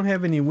 Well, we don't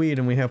have any wheat,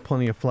 and we have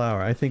plenty of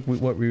flour. I think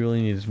what we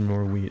really need is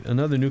more wheat.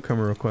 Another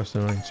newcomer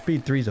requested on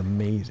Speed 3 is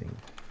amazing.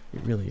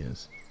 It really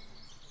is.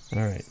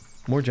 All right.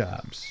 More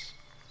jobs.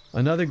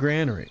 Another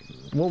granary.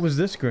 What was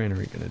this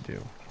granary going to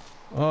do?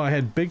 Oh, I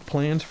had big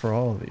plans for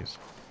all of these.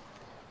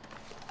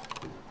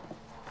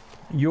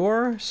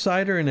 Your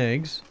cider and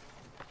eggs,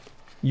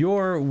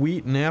 your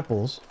wheat and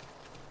apples,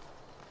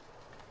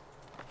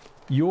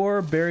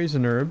 your berries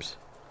and herbs,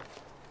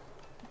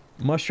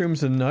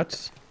 mushrooms and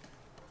nuts,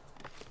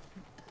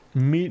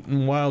 meat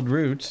and wild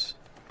roots,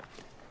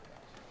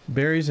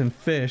 berries and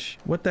fish.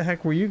 What the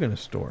heck were you gonna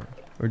store?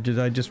 Or did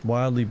I just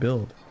wildly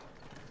build?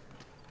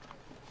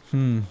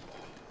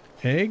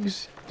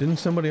 Eggs? Didn't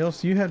somebody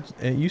else?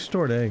 You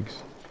stored eggs.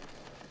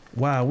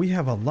 Wow, we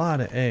have a lot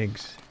of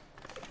eggs.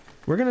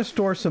 We're gonna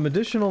store some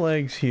additional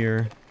eggs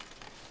here.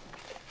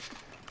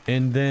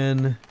 And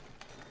then...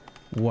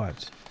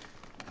 what?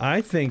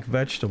 I think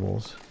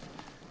vegetables.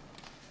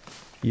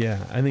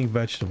 Yeah, I think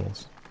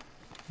vegetables.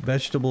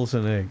 Vegetables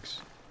and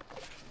eggs.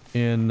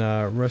 And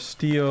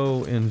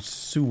Rustio and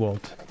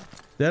Suwalt.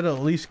 That'll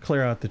at least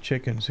clear out the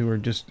chickens who are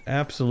just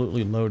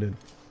absolutely loaded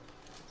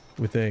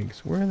with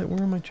eggs. Where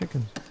are my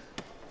chickens?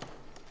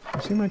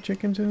 You see my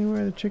chickens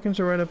anywhere? The chickens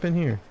are right up in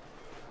here.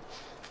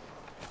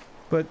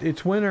 But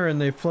it's winter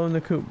and they've flown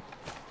the coop.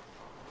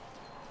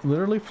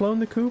 Literally flown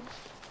the coop?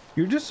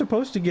 You're just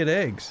supposed to get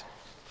eggs.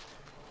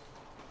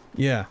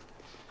 Yeah.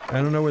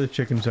 I don't know where the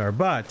chickens are,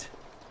 but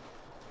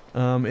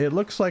it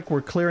looks like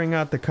we're clearing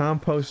out the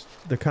compost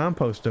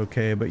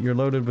okay, but you're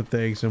loaded with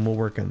eggs and we'll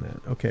work on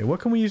that. Okay, what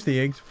can we use the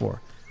eggs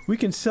for? We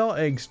can sell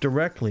eggs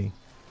directly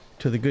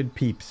to the good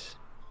peeps.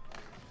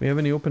 We have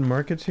any open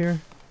markets here?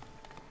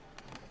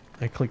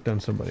 I clicked on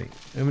somebody.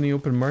 Have any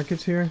open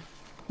markets here?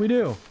 We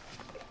do.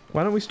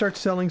 Why don't we start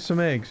selling some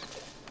eggs?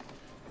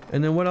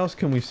 And then what else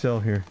can we sell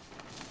here?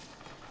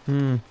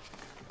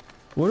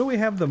 What do we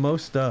have the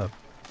most of?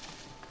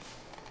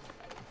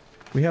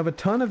 We have a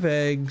ton of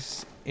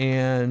eggs,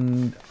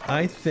 and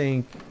I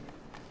think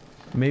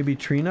maybe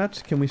tree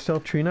nuts. Can we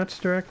sell tree nuts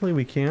directly?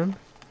 We can.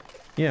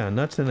 Yeah,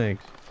 nuts and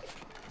eggs.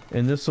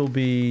 And this will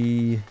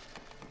be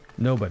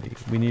nobody.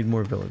 We need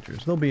more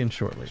villagers. They'll be in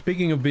shortly.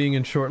 Speaking of being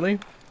in shortly,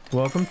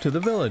 welcome to the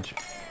village.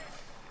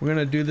 We're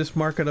gonna do this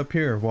market up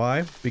here.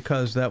 Why?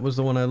 Because that was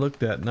the one I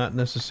looked at, not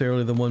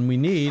necessarily the one we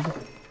need,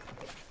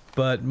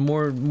 but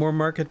more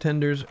market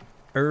tenders,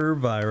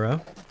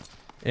 Elvira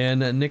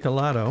and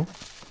Nicolato.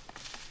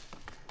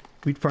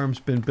 Wheat farm's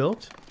been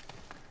built.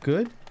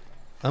 Good.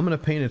 I'm gonna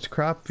paint its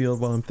crop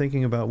field while I'm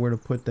thinking about where to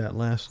put that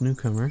last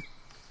newcomer.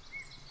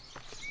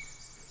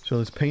 So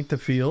let's paint the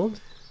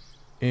field,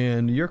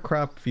 and your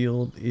crop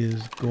field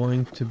is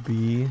going to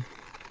be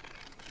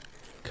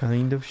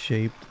kind of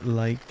shaped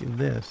like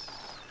this.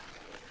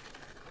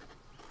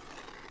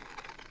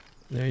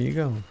 There you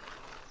go.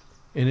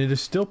 And it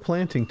is still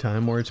planting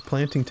time, or it's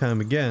planting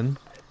time again.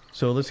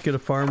 So let's get a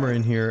farmer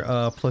in here.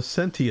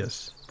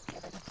 Placentius.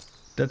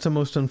 That's a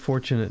most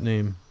unfortunate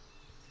name.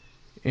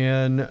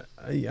 And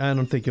I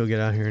don't think you'll get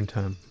out here in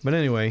time. But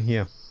anyway,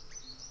 yeah.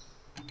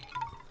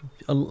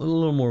 A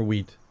little more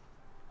wheat.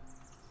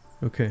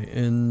 Okay,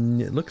 and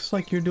it looks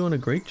like you're doing a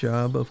great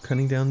job of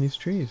cutting down these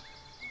trees.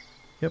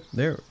 Yep,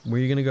 there. Where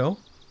are you gonna go?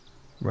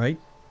 Right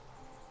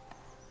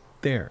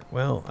there.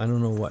 Well, I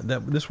don't know what.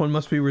 This one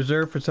must be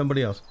reserved for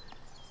somebody else.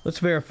 Let's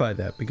verify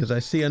that, because I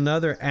see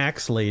another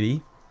axe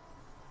lady.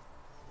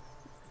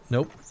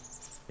 Nope.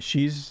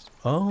 She's...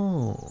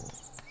 oh.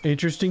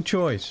 Interesting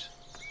choice.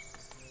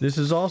 This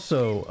is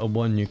also a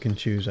one you can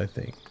choose, I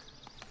think.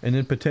 And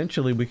then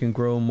potentially we can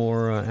grow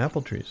more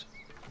apple trees.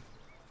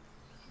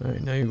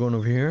 Alright, now you're going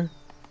over here.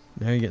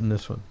 Now you're getting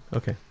this one.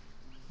 Okay.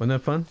 Wasn't that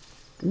fun?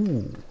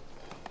 Ooh.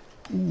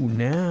 Ooh,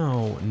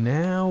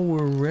 now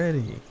we're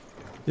ready.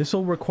 This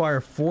will require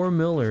 4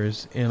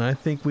 millers, and I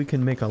think we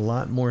can make a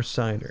lot more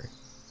cider.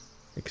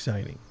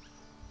 Exciting.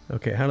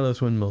 Okay, how do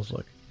those windmills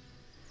look?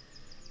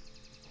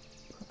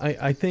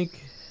 I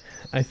think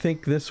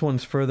this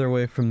one's further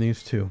away from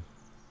these two.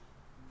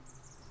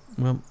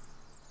 Well,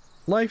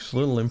 life's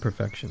little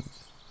imperfections.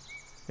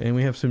 And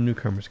we have some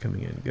newcomers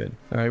coming in. Good.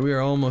 Alright, we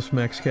are almost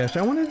max cash.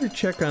 I wanted to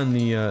check on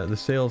the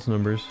sales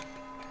numbers.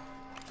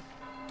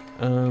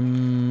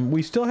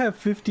 We still have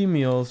 50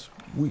 meals.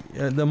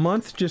 The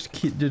month just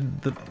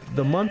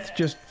the month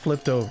just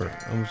flipped over.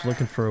 I was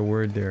looking for a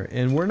word there.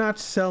 And we're not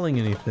selling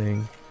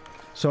anything.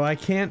 So I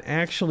can't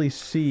actually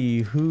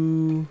see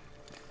who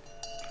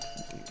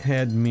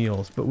had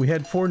meals. But we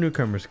had 4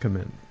 newcomers come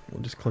in.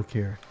 We'll just click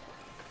here.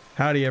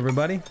 Howdy,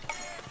 everybody.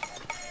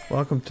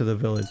 Welcome to the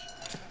village.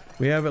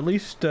 We have at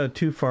least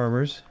 2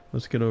 farmers.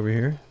 Let's get over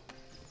here.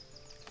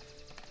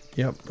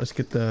 Yep, let's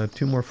get the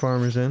 2 more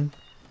farmers in.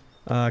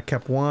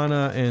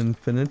 Capuana and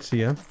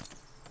Phoenicia.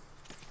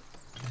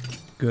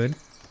 Good.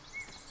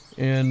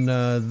 And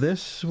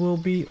this will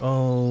be...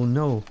 oh,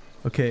 no.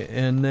 Okay,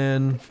 and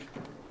then...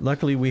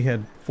 luckily we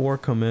had 4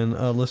 come in.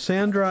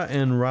 Lysandra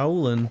and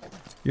Raulin,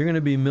 you're going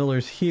to be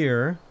millers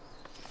here.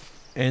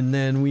 And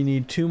then we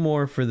need 2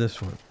 more for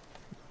this one.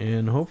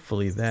 And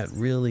hopefully that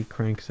really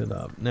cranks it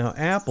up. Now,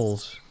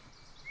 apples...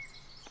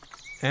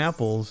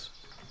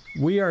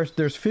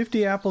 there's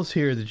 50 apples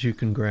here that you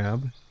can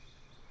grab.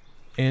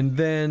 And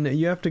then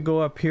you have to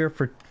go up here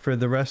for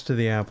the rest of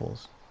the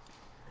apples.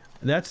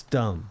 That's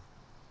dumb.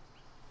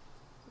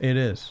 It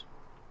is.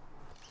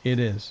 It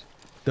is.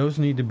 Those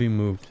need to be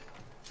moved.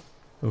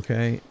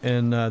 Okay,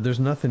 and there's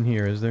nothing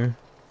here, is there?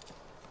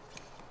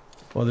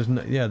 Well,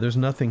 there's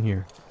nothing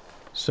here.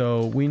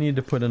 So we need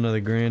to put another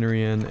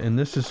granary in, and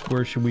this is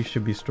where we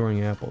should be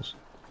storing apples.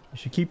 You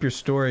should keep your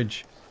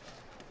storage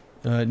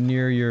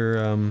near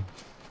your,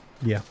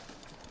 yeah.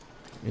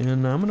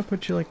 And I'm gonna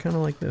put you like kind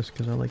of like this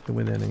because I like the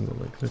way that angle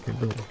looks. Okay,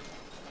 build.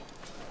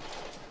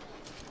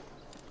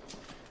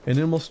 And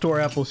then we'll store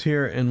apples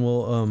here, and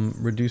we'll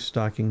reduce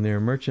stocking there.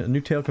 Merchant, a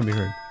new tale can be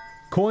heard.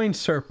 Coin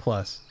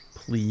surplus,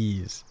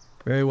 please.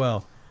 Very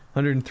well.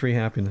 103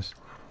 happiness.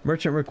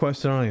 Merchant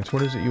requested audience.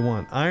 What is it you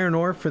want? Iron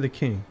ore for the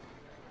king.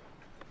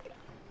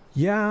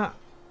 Yeah,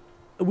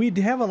 we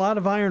have a lot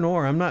of iron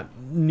ore. I'm not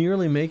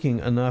nearly making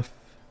enough.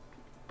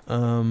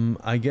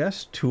 I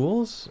guess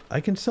tools. I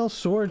can sell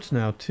swords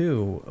now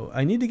too.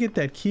 I need to get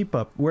that keep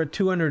up. We're at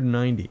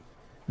 290.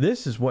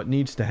 This is what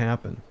needs to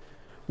happen.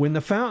 When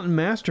the fountain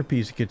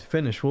masterpiece gets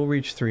finished, we'll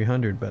reach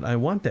 300, but I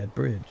want that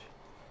bridge.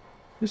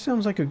 This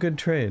sounds like a good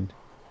trade.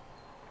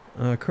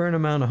 Current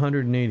amount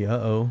 180.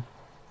 Uh-oh.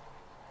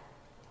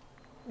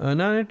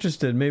 Not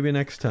interested. Maybe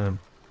next time.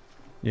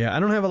 Yeah, I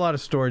don't have a lot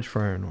of storage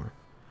for iron ore.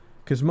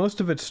 Because most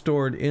of it's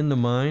stored in the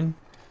mine.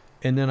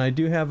 And then I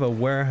do have a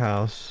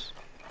warehouse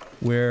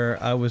where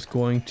I was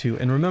going to...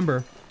 And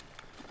remember,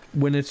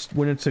 when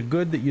it's a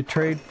good that you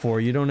trade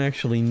for, you don't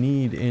actually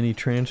need any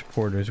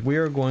transporters. We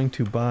are going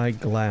to buy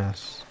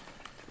glass.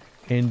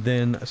 And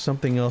then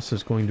something else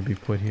is going to be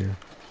put here.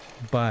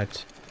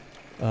 But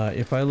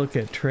if I look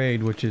at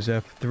trade, which is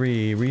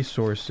F3,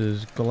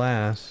 resources,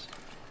 glass...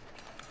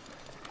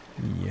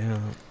 Yeah,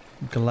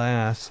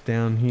 glass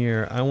down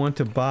here. I want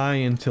to buy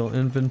until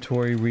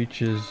inventory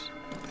reaches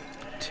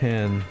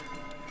 10.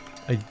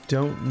 I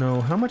don't know.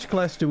 How much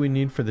glass do we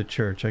need for the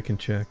church? I can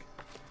check.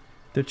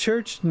 The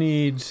church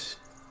needs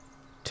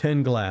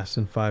 10 glass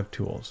and 5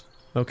 tools.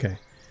 Okay.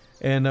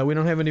 And we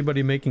don't have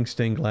anybody making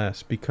stained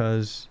glass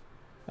because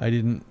I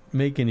didn't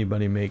make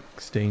anybody make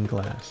stained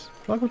glass.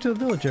 Welcome to the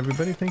village,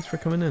 everybody. Thanks for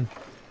coming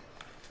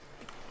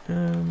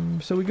in.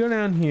 So we go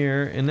down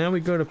here, and now we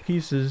go to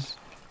pieces...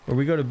 Or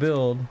we go to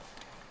build,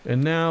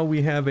 and now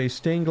we have a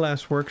stained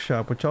glass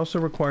workshop, which also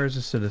requires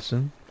a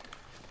citizen.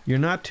 You're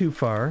not too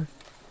far.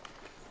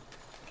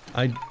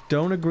 I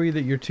don't agree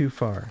that you're too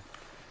far.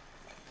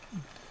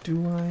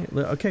 Do I?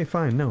 Okay,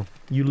 fine, no.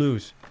 You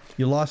lose.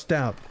 You lost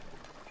out.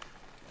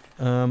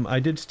 I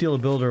did steal a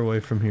builder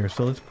away from here,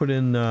 so let's put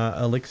in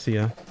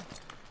Elixia.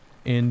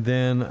 And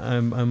then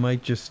I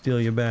might just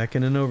steal you back.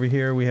 And then over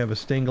here we have a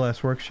stained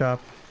glass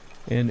workshop,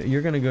 and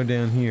you're going to go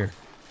down here.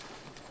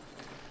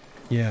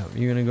 Yeah,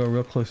 you're gonna go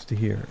real close to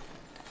here.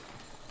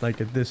 Like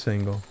at this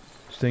angle.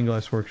 Stained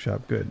glass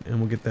workshop, good. And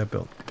we'll get that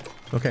built.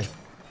 Okay.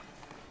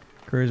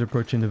 Couriers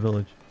approaching the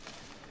village.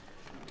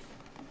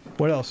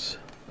 What else?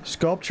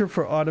 Sculpture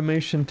for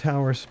automation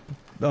towers.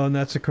 Oh, and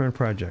that's the current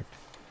project.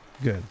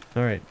 Good.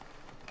 Alright.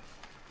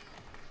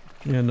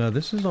 And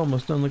this is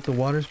almost done. Like the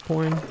water's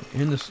pouring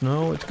in the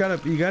snow.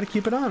 You gotta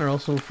keep it on or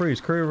else it'll freeze.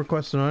 Courier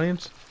requests an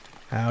audience.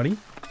 Howdy.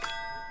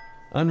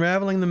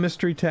 Unraveling the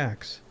mystery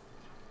tax.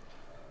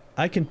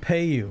 I can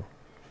pay you.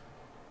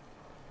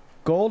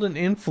 Gold and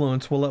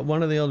influence will let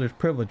one of the elders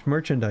privilege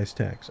merchandise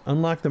tax.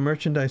 Unlock the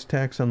merchandise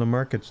tax on the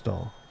market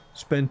stall.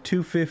 Spend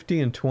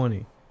 250 and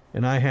 20.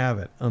 And I have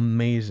it.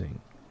 Amazing.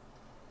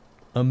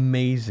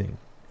 Amazing.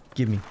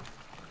 Give me.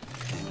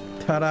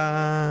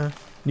 Ta-da!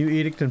 New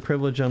edict and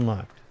privilege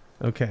unlocked.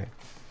 Okay.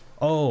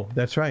 Oh,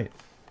 that's right.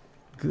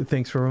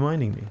 Thanks for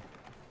reminding me.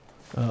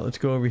 Let's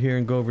go over here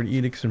and go over to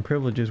edicts and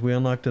privileges. We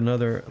unlocked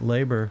another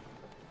labor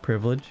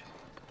privilege.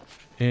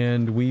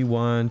 And we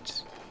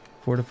want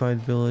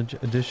fortified village,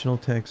 additional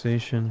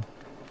taxation,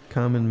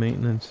 common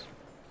maintenance,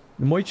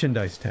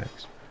 merchandise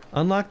tax.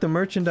 Unlock the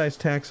merchandise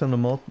tax on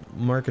the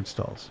market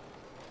stalls.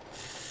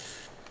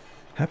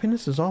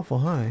 Happiness is awful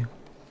high.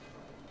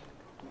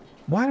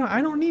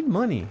 I don't need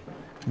money,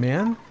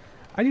 man.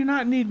 I do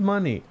not need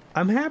money.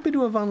 I'm happy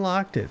to have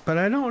unlocked it, but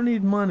I don't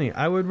need money.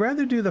 I would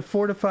rather do the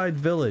fortified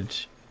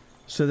village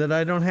so that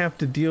I don't have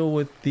to deal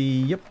with the...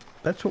 Yep.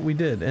 That's what we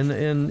did. And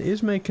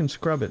Ismay can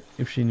scrub it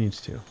if she needs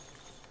to.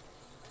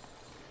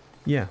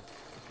 Yeah.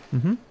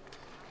 Mm-hmm.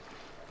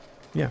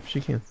 Yeah,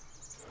 she can.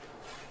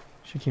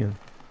 She can.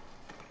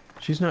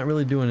 She's not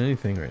really doing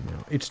anything right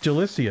now. It's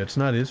Jalicia, it's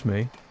not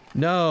Ismay.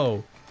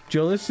 No!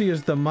 Jalicia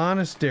is the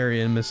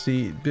monastery in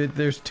Messi.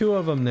 There's 2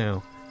 of them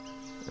now.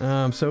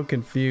 I'm so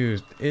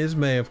confused.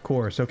 Ismay, of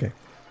course. Okay.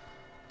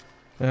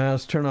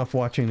 Let's turn off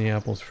watching the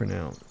apples for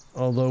now.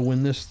 Although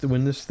when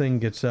this thing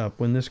gets up,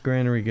 when this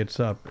granary gets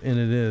up, and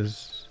it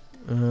is,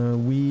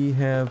 we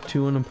have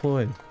 2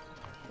 unemployed,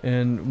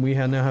 and we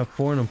now have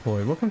 4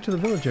 unemployed. Welcome to the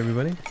village,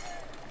 everybody.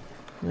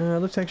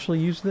 Let's actually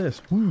use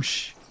this.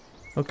 Whoosh.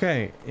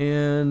 Okay,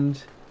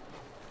 and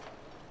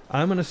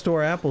I'm gonna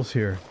store apples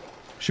here.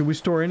 Should we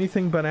store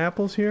anything but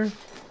apples here?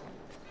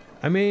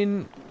 I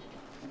mean,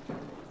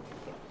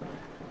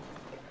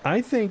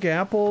 I think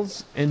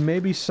apples and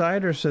maybe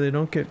cider so they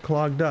don't get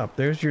clogged up.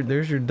 There's your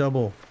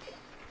double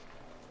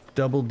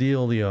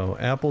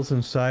dealio. Apples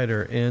and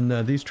cider.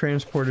 And these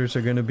transporters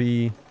are going to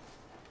be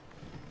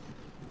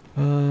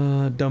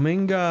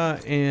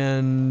Dominga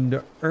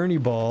and Ernie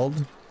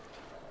Bald.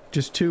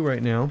 Just 2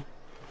 right now.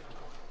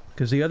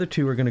 Because the other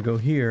two are going to go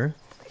here.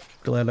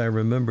 Glad I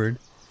remembered.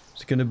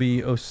 It's going to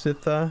be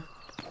Ositha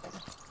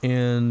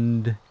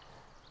and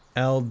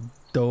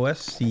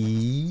Aldoesi.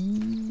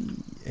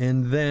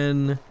 And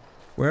then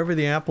wherever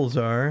the apples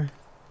are.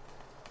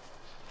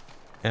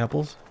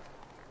 Apples?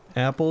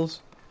 Apples.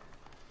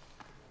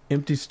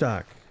 Empty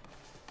stock.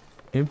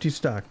 Empty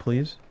stock,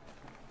 please.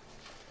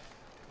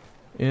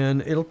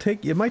 And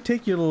it might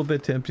take you a little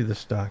bit to empty the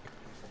stock.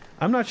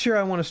 I'm not sure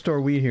I want to store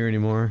wheat here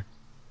anymore.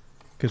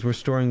 Because we're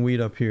storing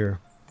wheat up here.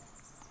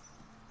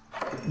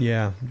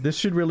 Yeah, this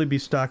should really be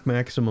stock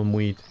maximum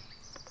wheat.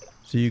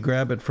 So you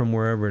grab it from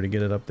wherever to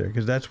get it up there.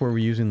 Because that's where we're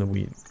using the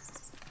wheat.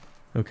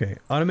 Okay,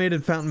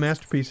 automated fountain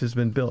masterpiece has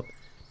been built.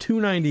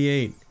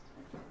 $298.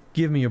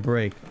 Give me a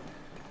break.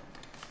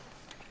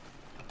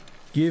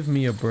 Give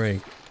me a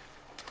break.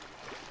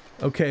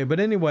 Okay, but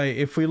anyway,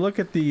 if we look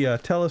at the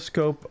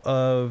telescope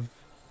of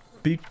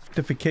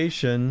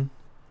beautification,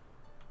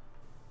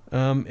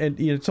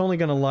 it's only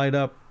going to light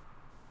up.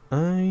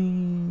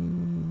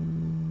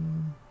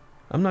 I'm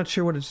not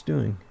sure what it's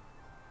doing.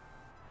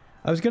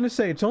 I was going to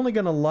say it's only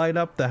going to light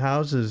up the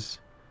houses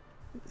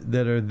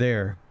that are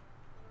there.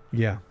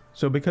 Yeah.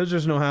 So because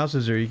there's no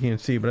houses there, you can't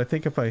see. But I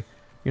think if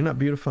you're not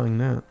beautifying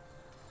that.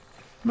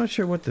 I'm not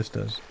sure what this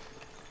does.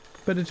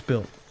 But it's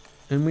built.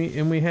 And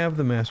we have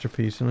the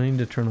masterpiece, and I need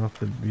to turn off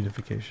the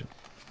beautification.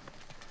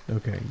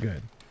 Okay,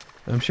 good.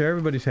 I'm sure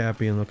everybody's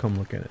happy and they'll come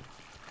look at it.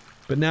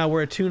 But now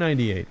we're at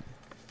 $298.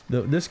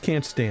 This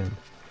can't stand.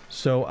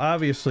 So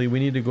obviously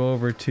we need to go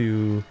over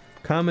to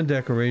common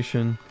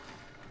decoration,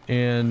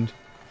 and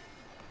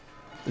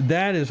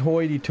that is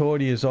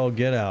hoity-toity as all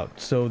get out.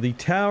 So the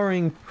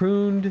towering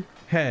pruned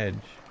hedge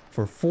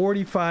for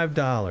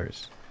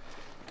 $45,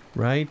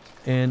 right?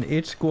 And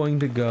it's going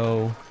to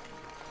go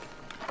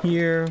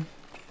here,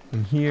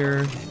 and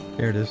here,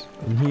 there it is,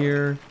 and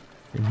here,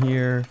 and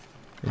here,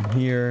 and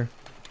here,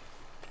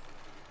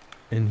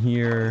 and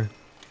here,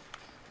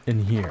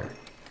 and here.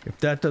 If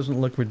that doesn't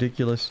look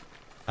ridiculous,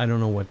 I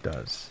don't know what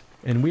does.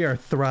 And we are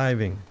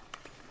thriving.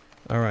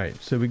 Alright,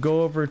 so we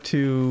go over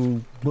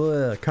to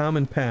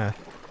common path.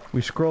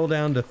 We scroll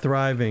down to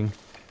thriving,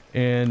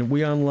 and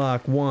we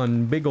unlock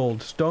one big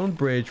old stone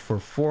bridge for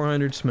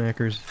 400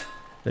 smackers.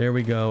 There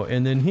we go.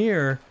 And then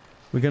here,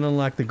 we can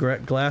unlock the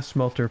glass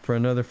smelter for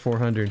another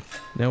 400.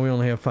 Now we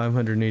only have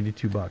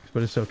 582 bucks,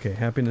 but it's okay.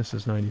 Happiness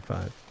is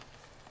 95.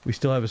 We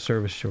still have a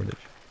service shortage.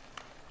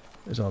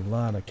 There's a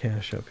lot of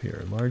cash up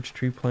here. Large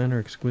tree planter,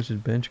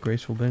 exquisite bench,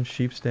 graceful bench,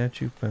 sheep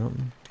statue,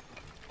 fountain.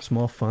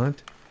 Small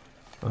font.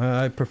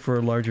 I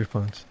prefer larger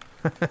fonts.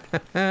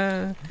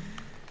 Yeah,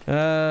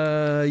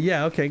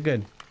 okay,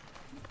 good.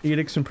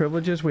 Edicts and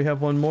privileges. We have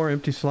one more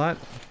empty slot.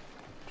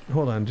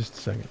 Hold on just a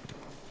second.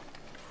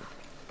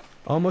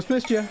 Almost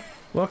missed you.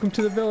 Welcome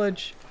to the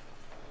village.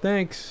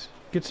 Thanks.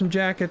 Get some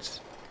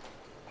jackets.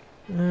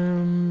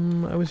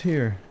 I was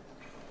here.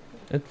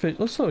 That fish,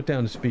 let's slow it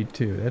down to speed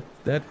 2.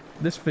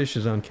 This fish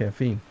is on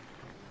caffeine.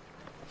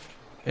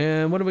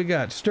 And what do we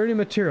got? Sturdy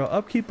material.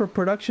 Upkeep of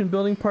production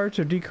building parts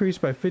are decreased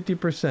by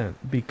 50%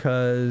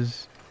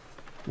 because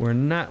we're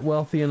not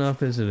wealthy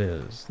enough as it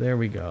is. There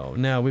we go.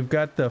 Now we've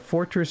got the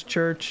fortress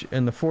church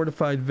and the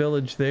fortified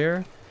village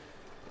there.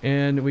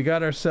 And we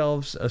got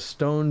ourselves a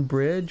stone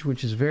bridge,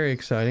 which is very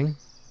exciting.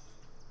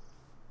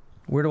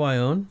 Where do I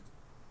own?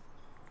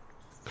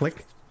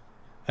 Click.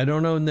 I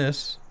don't own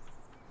this.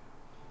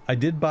 I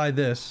did buy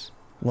this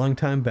a long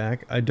time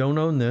back. I don't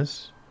own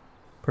this.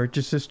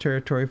 Purchase this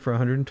territory for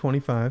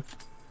 125.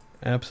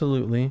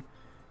 Absolutely.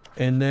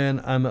 And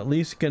then I'm at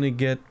least going to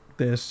get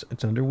this.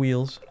 It's under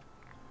wheels.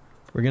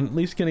 We're at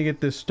least going to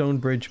get this stone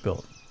bridge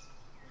built.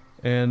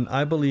 And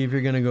I believe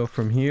you're going to go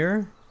from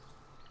here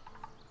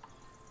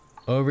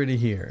over to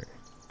here.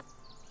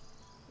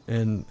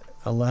 And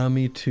allow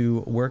me to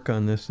work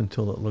on this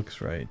until it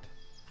looks right.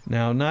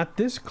 Now, not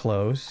this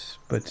close,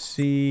 but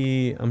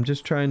see, I'm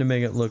just trying to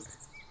make it look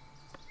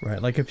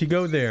right. Like if you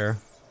go there,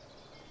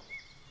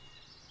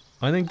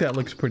 I think that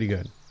looks pretty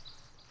good.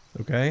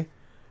 Okay?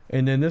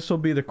 And then this will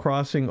be the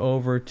crossing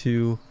over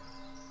to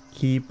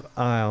Keep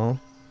Isle.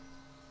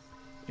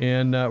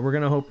 And we're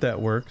going to hope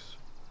that works.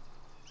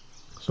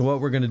 So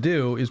what we're going to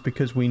do is,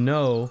 because we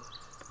know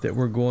that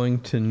we're going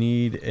to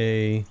need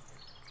a...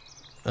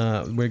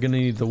 we're going to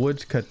need the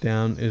woods cut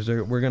down,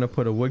 we're going to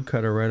put a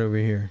woodcutter right over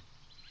here.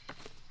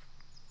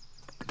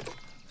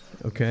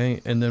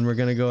 Okay, and then we're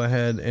going to go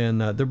ahead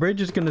and... the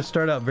bridge is going to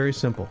start out very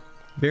simple.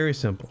 Very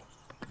simple.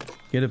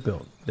 Get it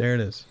built. There it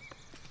is.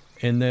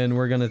 And then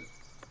we're going to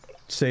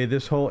say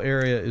this whole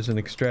area is an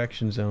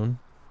extraction zone.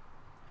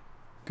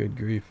 Good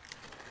grief.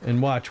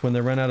 And watch, when they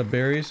run out of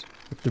berries,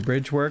 if the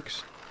bridge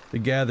works, the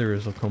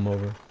gatherers will come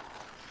over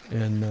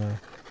and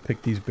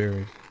pick these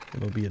berries.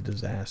 It'll be a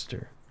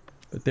disaster.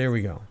 But there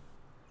we go.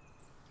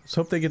 Let's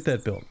hope they get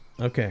that built.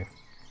 Okay.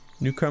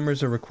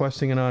 Newcomers are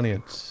requesting an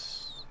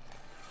audience.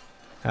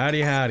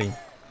 Howdy, howdy.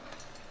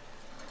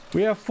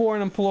 We have 4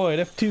 unemployed.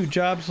 F2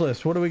 jobs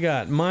list. What do we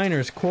got?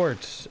 Miners,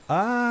 quartz.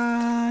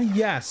 Ah,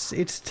 yes.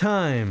 It's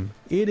time.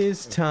 It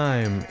is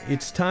time.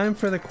 It's time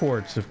for the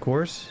quartz, of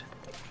course.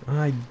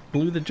 I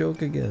blew the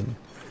joke again.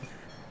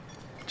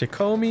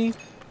 Jacomi,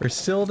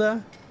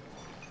 Ursilda,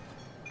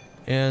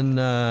 and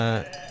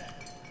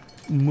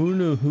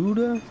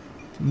Munuhuda,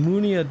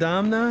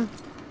 Muniadamna,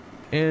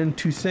 and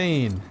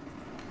Tusain.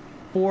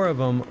 4 of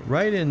them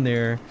right in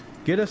there.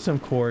 Get us some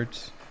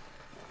quartz.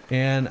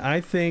 And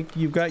I think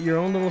you've got your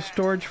own little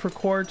storage for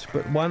quartz,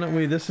 but why don't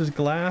we, this is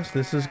glass,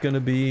 this is going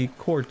to be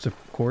quartz of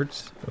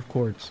quartz.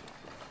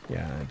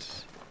 Yeah,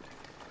 it's,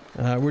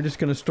 we're just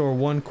going to store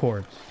 1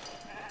 quartz.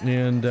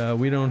 And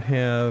we don't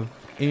have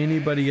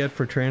anybody yet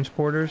for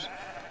transporters,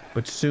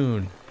 but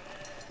soon.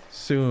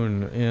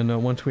 Soon.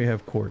 And once we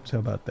have quartz, how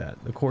about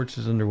that? The quartz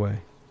is underway.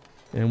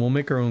 And we'll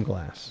make our own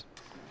glass.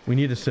 We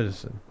need a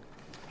citizen.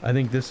 I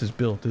think this is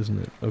built, isn't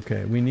it?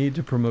 Okay, we need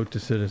to promote to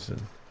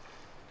citizen.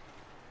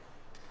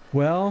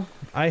 Well,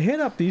 I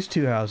hit up these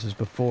 2 houses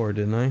before,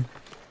 didn't I?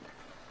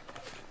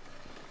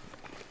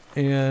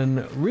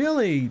 And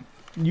really,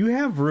 you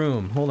have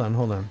room. Hold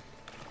on.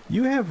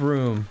 You have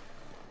room.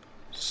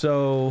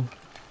 So,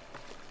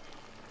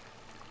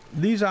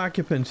 these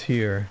occupants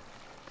here.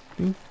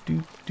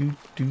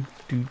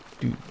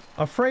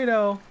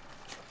 Alfredo!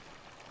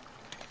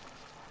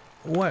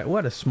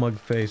 What a smug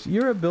face.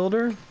 You're a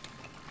builder?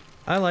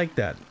 I like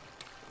that.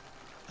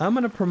 I'm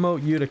gonna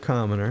promote you to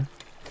commoner.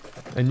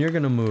 And you're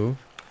gonna move.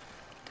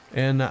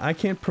 And I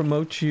can't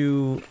promote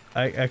you.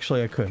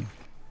 Actually, I could.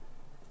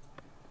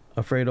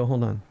 Alfredo,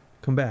 hold on.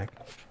 Come back.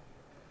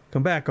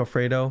 Come back,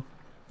 Alfredo.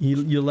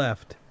 You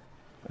left.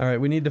 Alright,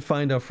 we need to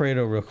find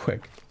Alfredo real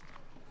quick.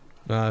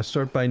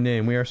 Sort by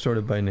name. We are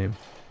sorted by name.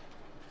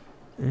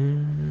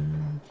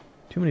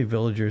 Too many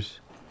villagers.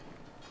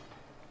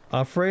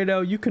 Alfredo,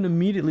 you can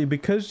immediately,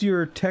 because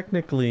you're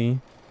technically...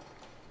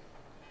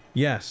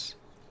 Yes.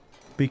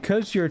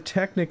 Because you're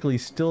technically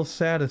still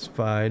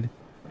satisfied...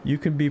 You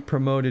can be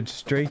promoted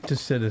straight to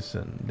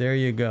citizen. There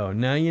you go.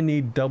 Now you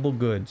need double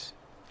goods.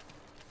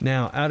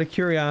 Now, out of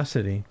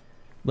curiosity,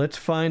 let's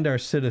find our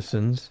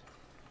citizens.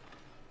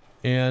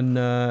 And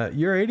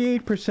you're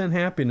 88%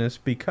 happiness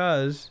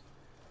because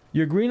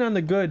you're green on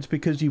the goods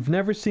because you've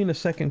never seen a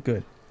second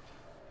good.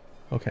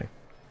 Okay.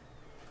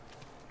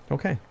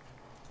 Okay.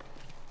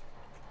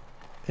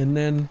 And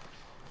then,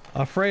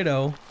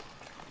 Alfredo,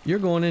 you're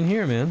going in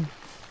here, man.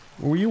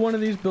 Were you one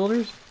of these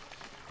builders?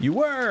 You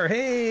were!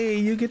 Hey!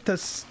 You get to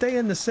stay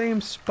in the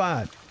same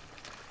spot.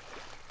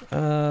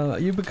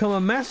 You become a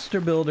master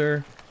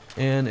builder,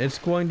 and it's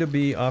going to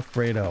be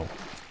Alfredo.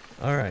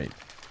 Alright.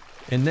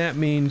 And that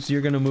means you're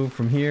going to move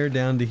from here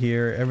down to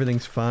here.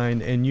 Everything's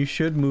fine, and you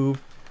should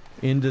move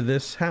into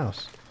this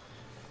house.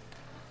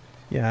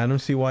 Yeah, I don't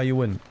see why you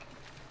wouldn't.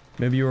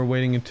 Maybe you were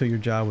waiting until your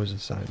job was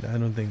assigned. I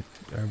don't think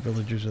our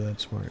villagers are that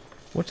smart.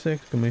 What's the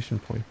exclamation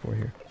point for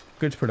here?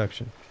 Goods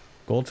production.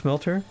 Gold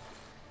smelter,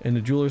 and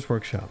the jeweler's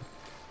workshop.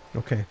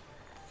 Okay.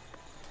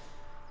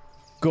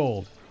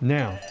 Gold.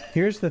 Now,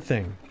 here's the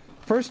thing.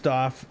 First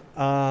off,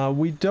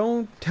 we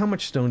don't... How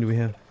much stone do we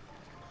have?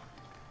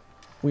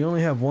 We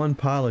only have 1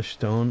 polished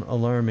stone.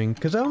 Alarming.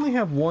 Because I only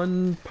have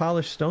 1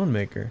 polished stone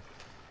maker.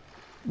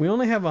 We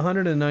only have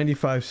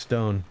 195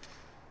 stone.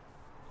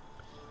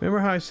 Remember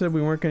how I said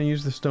we weren't going to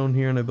use the stone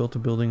here and I built a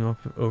building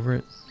over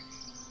it?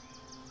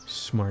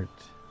 Smart.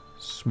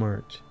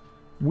 Smart.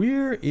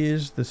 Where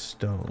is the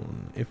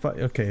stone?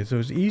 Okay, so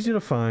it's easy to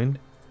find.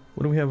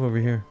 What do we have over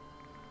here?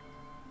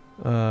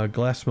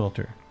 Glass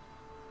smelter.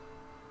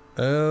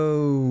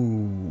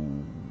 Oh.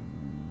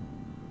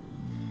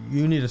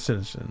 You need a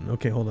citizen.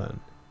 Okay, hold on.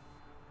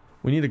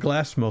 We need a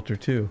glass smelter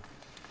too.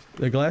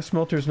 The glass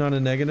smelter is not a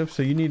negative,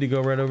 so you need to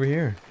go right over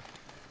here.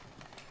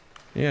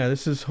 Yeah,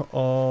 this is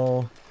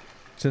all...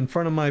 It's in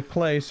front of my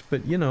place,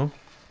 but you know.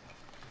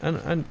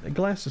 And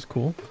glass is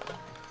cool.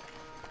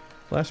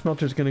 Glass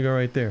smelter is going to go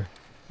right there.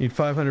 Need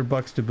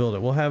 $500 to build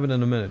it. We'll have it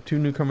in a minute. 2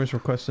 newcomers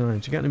request an.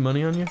 You got any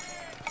money on you?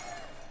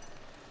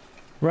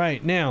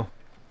 Right, now.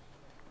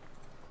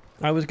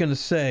 I was going to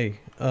say,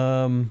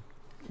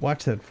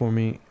 watch that for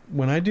me.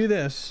 When I do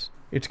this,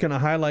 it's going to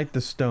highlight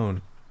the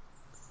stone.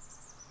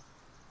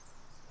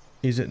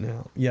 Is it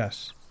now?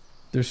 Yes.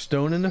 There's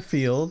stone in the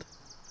field.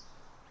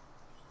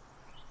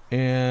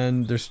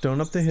 And there's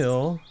stone up the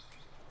hill.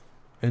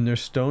 And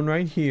there's stone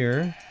right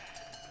here.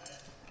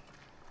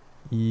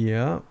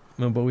 Yeah.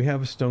 No, but we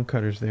have a stone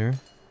cutters there.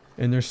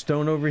 And there's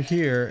stone over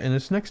here, and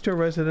it's next to a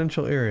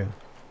residential area.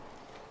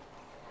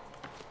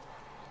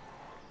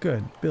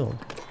 Good. Build.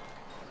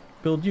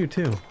 Build you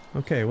too.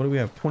 Okay, what do we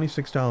have?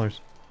 $26.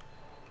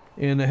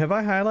 And have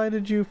I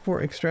highlighted you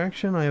for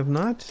extraction? I have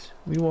not.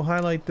 We will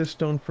highlight this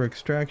stone for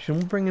extraction.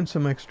 We'll bring in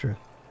some extra.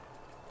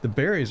 The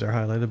berries are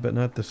highlighted, but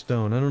not the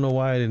stone. I don't know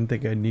why I didn't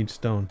think I'd need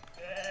stone.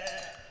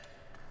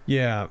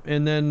 Yeah,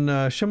 and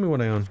then show me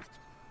what I own.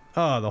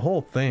 Oh, the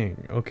whole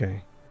thing.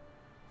 Okay.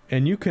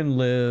 And you can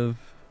live...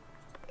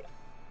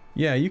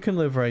 Yeah, you can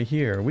live right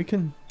here. We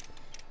can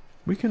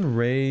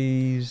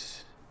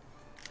raise...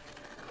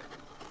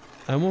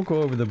 I won't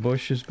go over the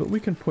bushes, but we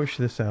can push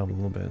this out a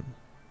little bit.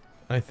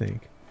 I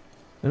think.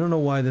 I don't know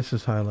why this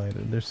is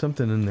highlighted. There's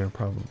something in there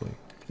probably.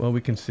 Well,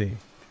 we can see.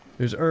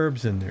 There's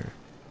herbs in there.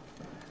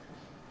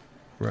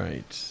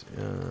 Right.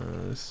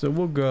 So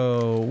we'll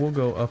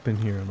go up in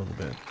here a little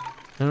bit.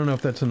 I don't know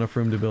if that's enough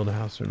room to build a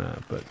house or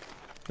not, but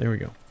there we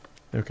go.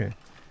 Okay.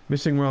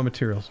 Missing raw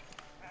materials.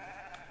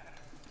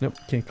 Nope,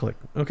 can't click.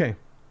 Okay.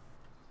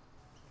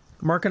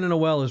 Marking in a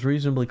well is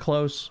reasonably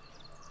close.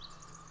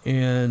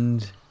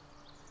 And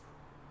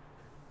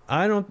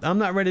I'm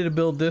not ready to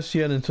build this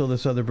yet until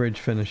this other bridge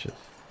finishes.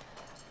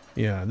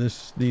 Yeah,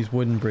 these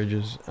wooden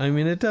bridges. I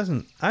mean,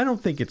 I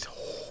don't think it's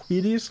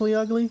hideously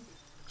ugly. I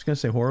was gonna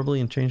say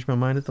horribly and changed my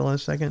mind at the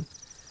last second.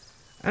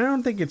 I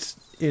don't think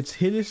it's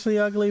hideously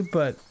ugly,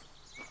 but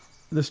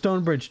the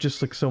stone bridge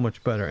just looks so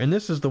much better. And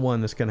this is the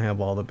one that's gonna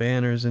have all the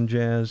banners and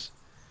jazz.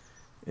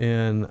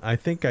 And I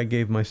think I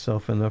gave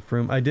myself enough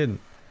room. I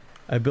didn't.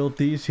 I built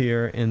these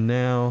here, and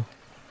now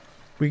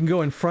we can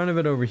go in front of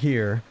it over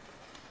here.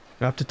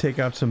 I have to take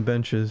out some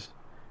benches,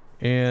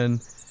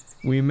 and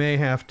we may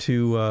have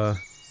to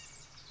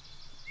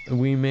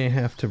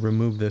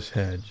remove this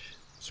hedge.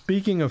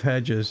 Speaking of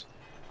hedges,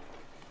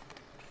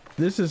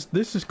 this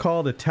is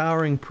called a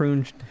towering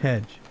prune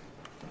hedge.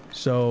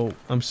 So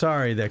I'm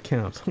sorry that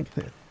counts. Look at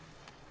that.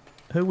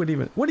 Who would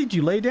even? What did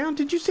you lay down?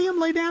 Did you see him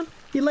lay down?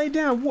 He laid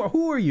down.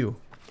 Who are you?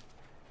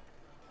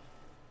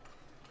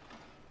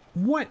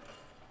 What?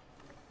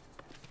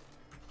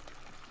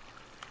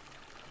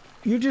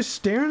 You're just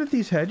staring at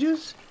these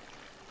hedges?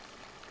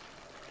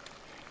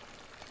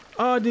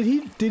 Oh, did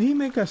he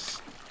make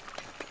us?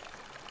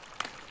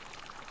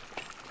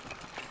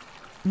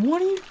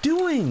 What are you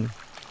doing?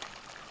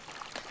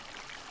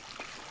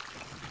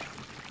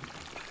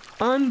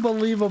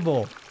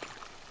 Unbelievable.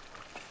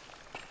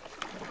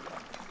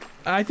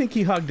 I think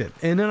he hugged it.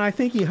 And then I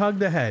think he hugged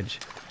the hedge.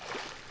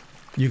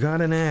 You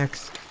got an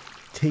axe.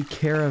 Take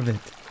care of it.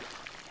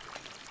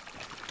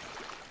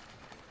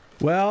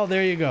 Well,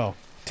 there you go.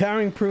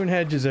 Towering prune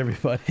hedges,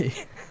 everybody.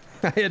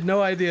 I had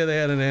no idea they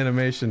had an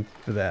animation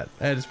for that.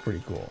 That is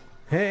pretty cool.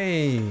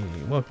 Hey,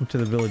 welcome to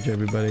the village,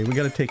 everybody. We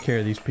got to take care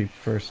of these people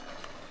first.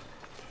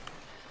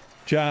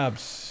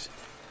 Jobs.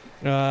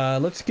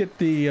 Let's get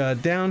the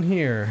down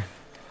here.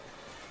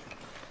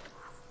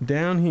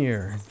 Down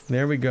here.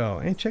 There we go.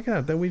 Hey, check it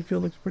out. That wheat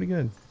field looks pretty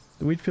good.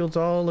 The wheat fields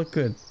all look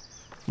good.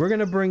 We're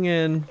gonna bring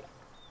in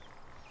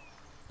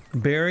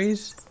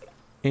berries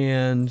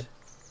and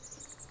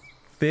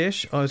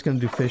fish. Oh, I was gonna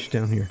do fish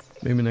down here.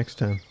 Maybe next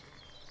time.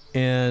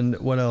 And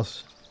what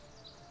else?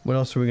 What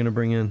else are we gonna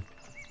bring in?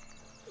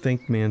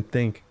 Think, man,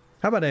 think.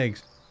 How about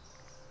eggs?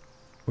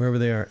 Wherever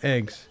they are.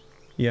 Eggs.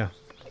 Yeah.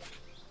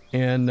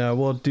 And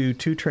we'll do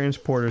 2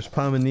 transporters.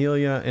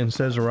 Pomenelia and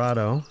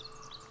Cesarado.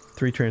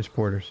 3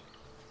 transporters.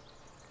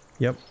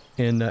 Yep.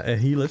 And a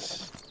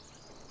Helix.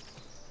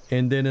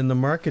 And then in the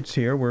markets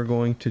here, we're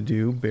going to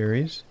do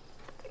berries.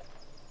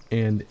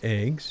 And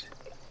eggs.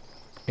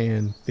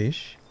 And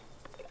fish.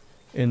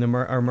 And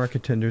our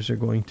market tenders are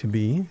going to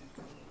be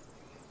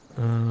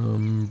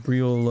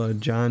Briol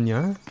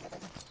Janya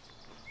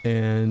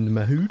and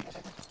Mahout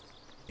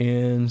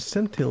and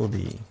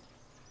Centility.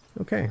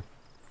 Okay.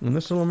 And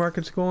this little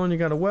market's going, you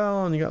got a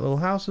well and you got little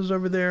houses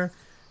over there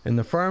and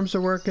the farms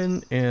are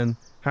working. And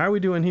how are we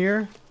doing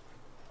here?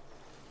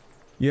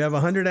 You have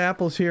 100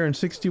 apples here and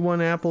 61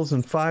 apples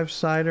and 5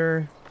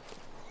 cider.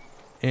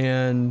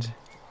 And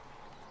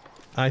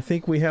I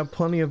think we have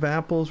plenty of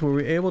apples. Were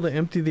we able to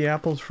empty the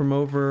apples from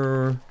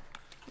over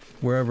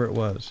wherever it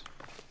was?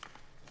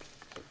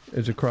 It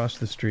was across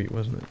the street,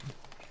 wasn't it?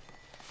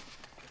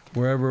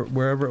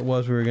 Wherever it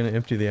was, we were going to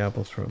empty the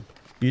apples from.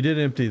 You did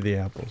empty the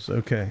apples.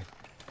 Okay.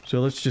 So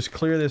let's just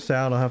clear this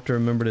out. I'll have to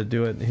remember to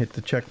do it and hit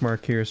the check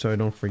mark here so I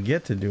don't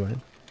forget to do it.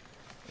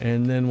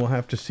 And then we'll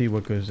have to see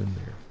what goes in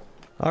there.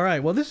 All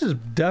right. Well, this is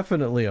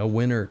definitely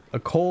a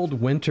cold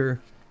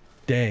winter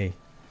day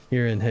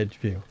here in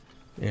Hedgeview.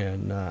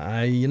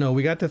 And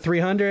we got to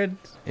 300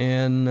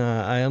 and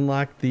I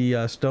unlocked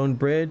the stone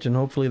bridge and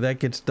hopefully that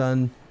gets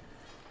done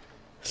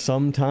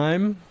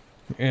sometime.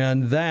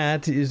 And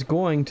that is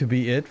going to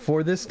be it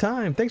for this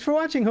time. Thanks for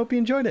watching. Hope you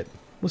enjoyed it.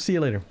 We'll see you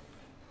later.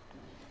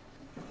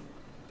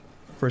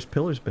 First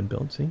pillar's been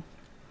built, see?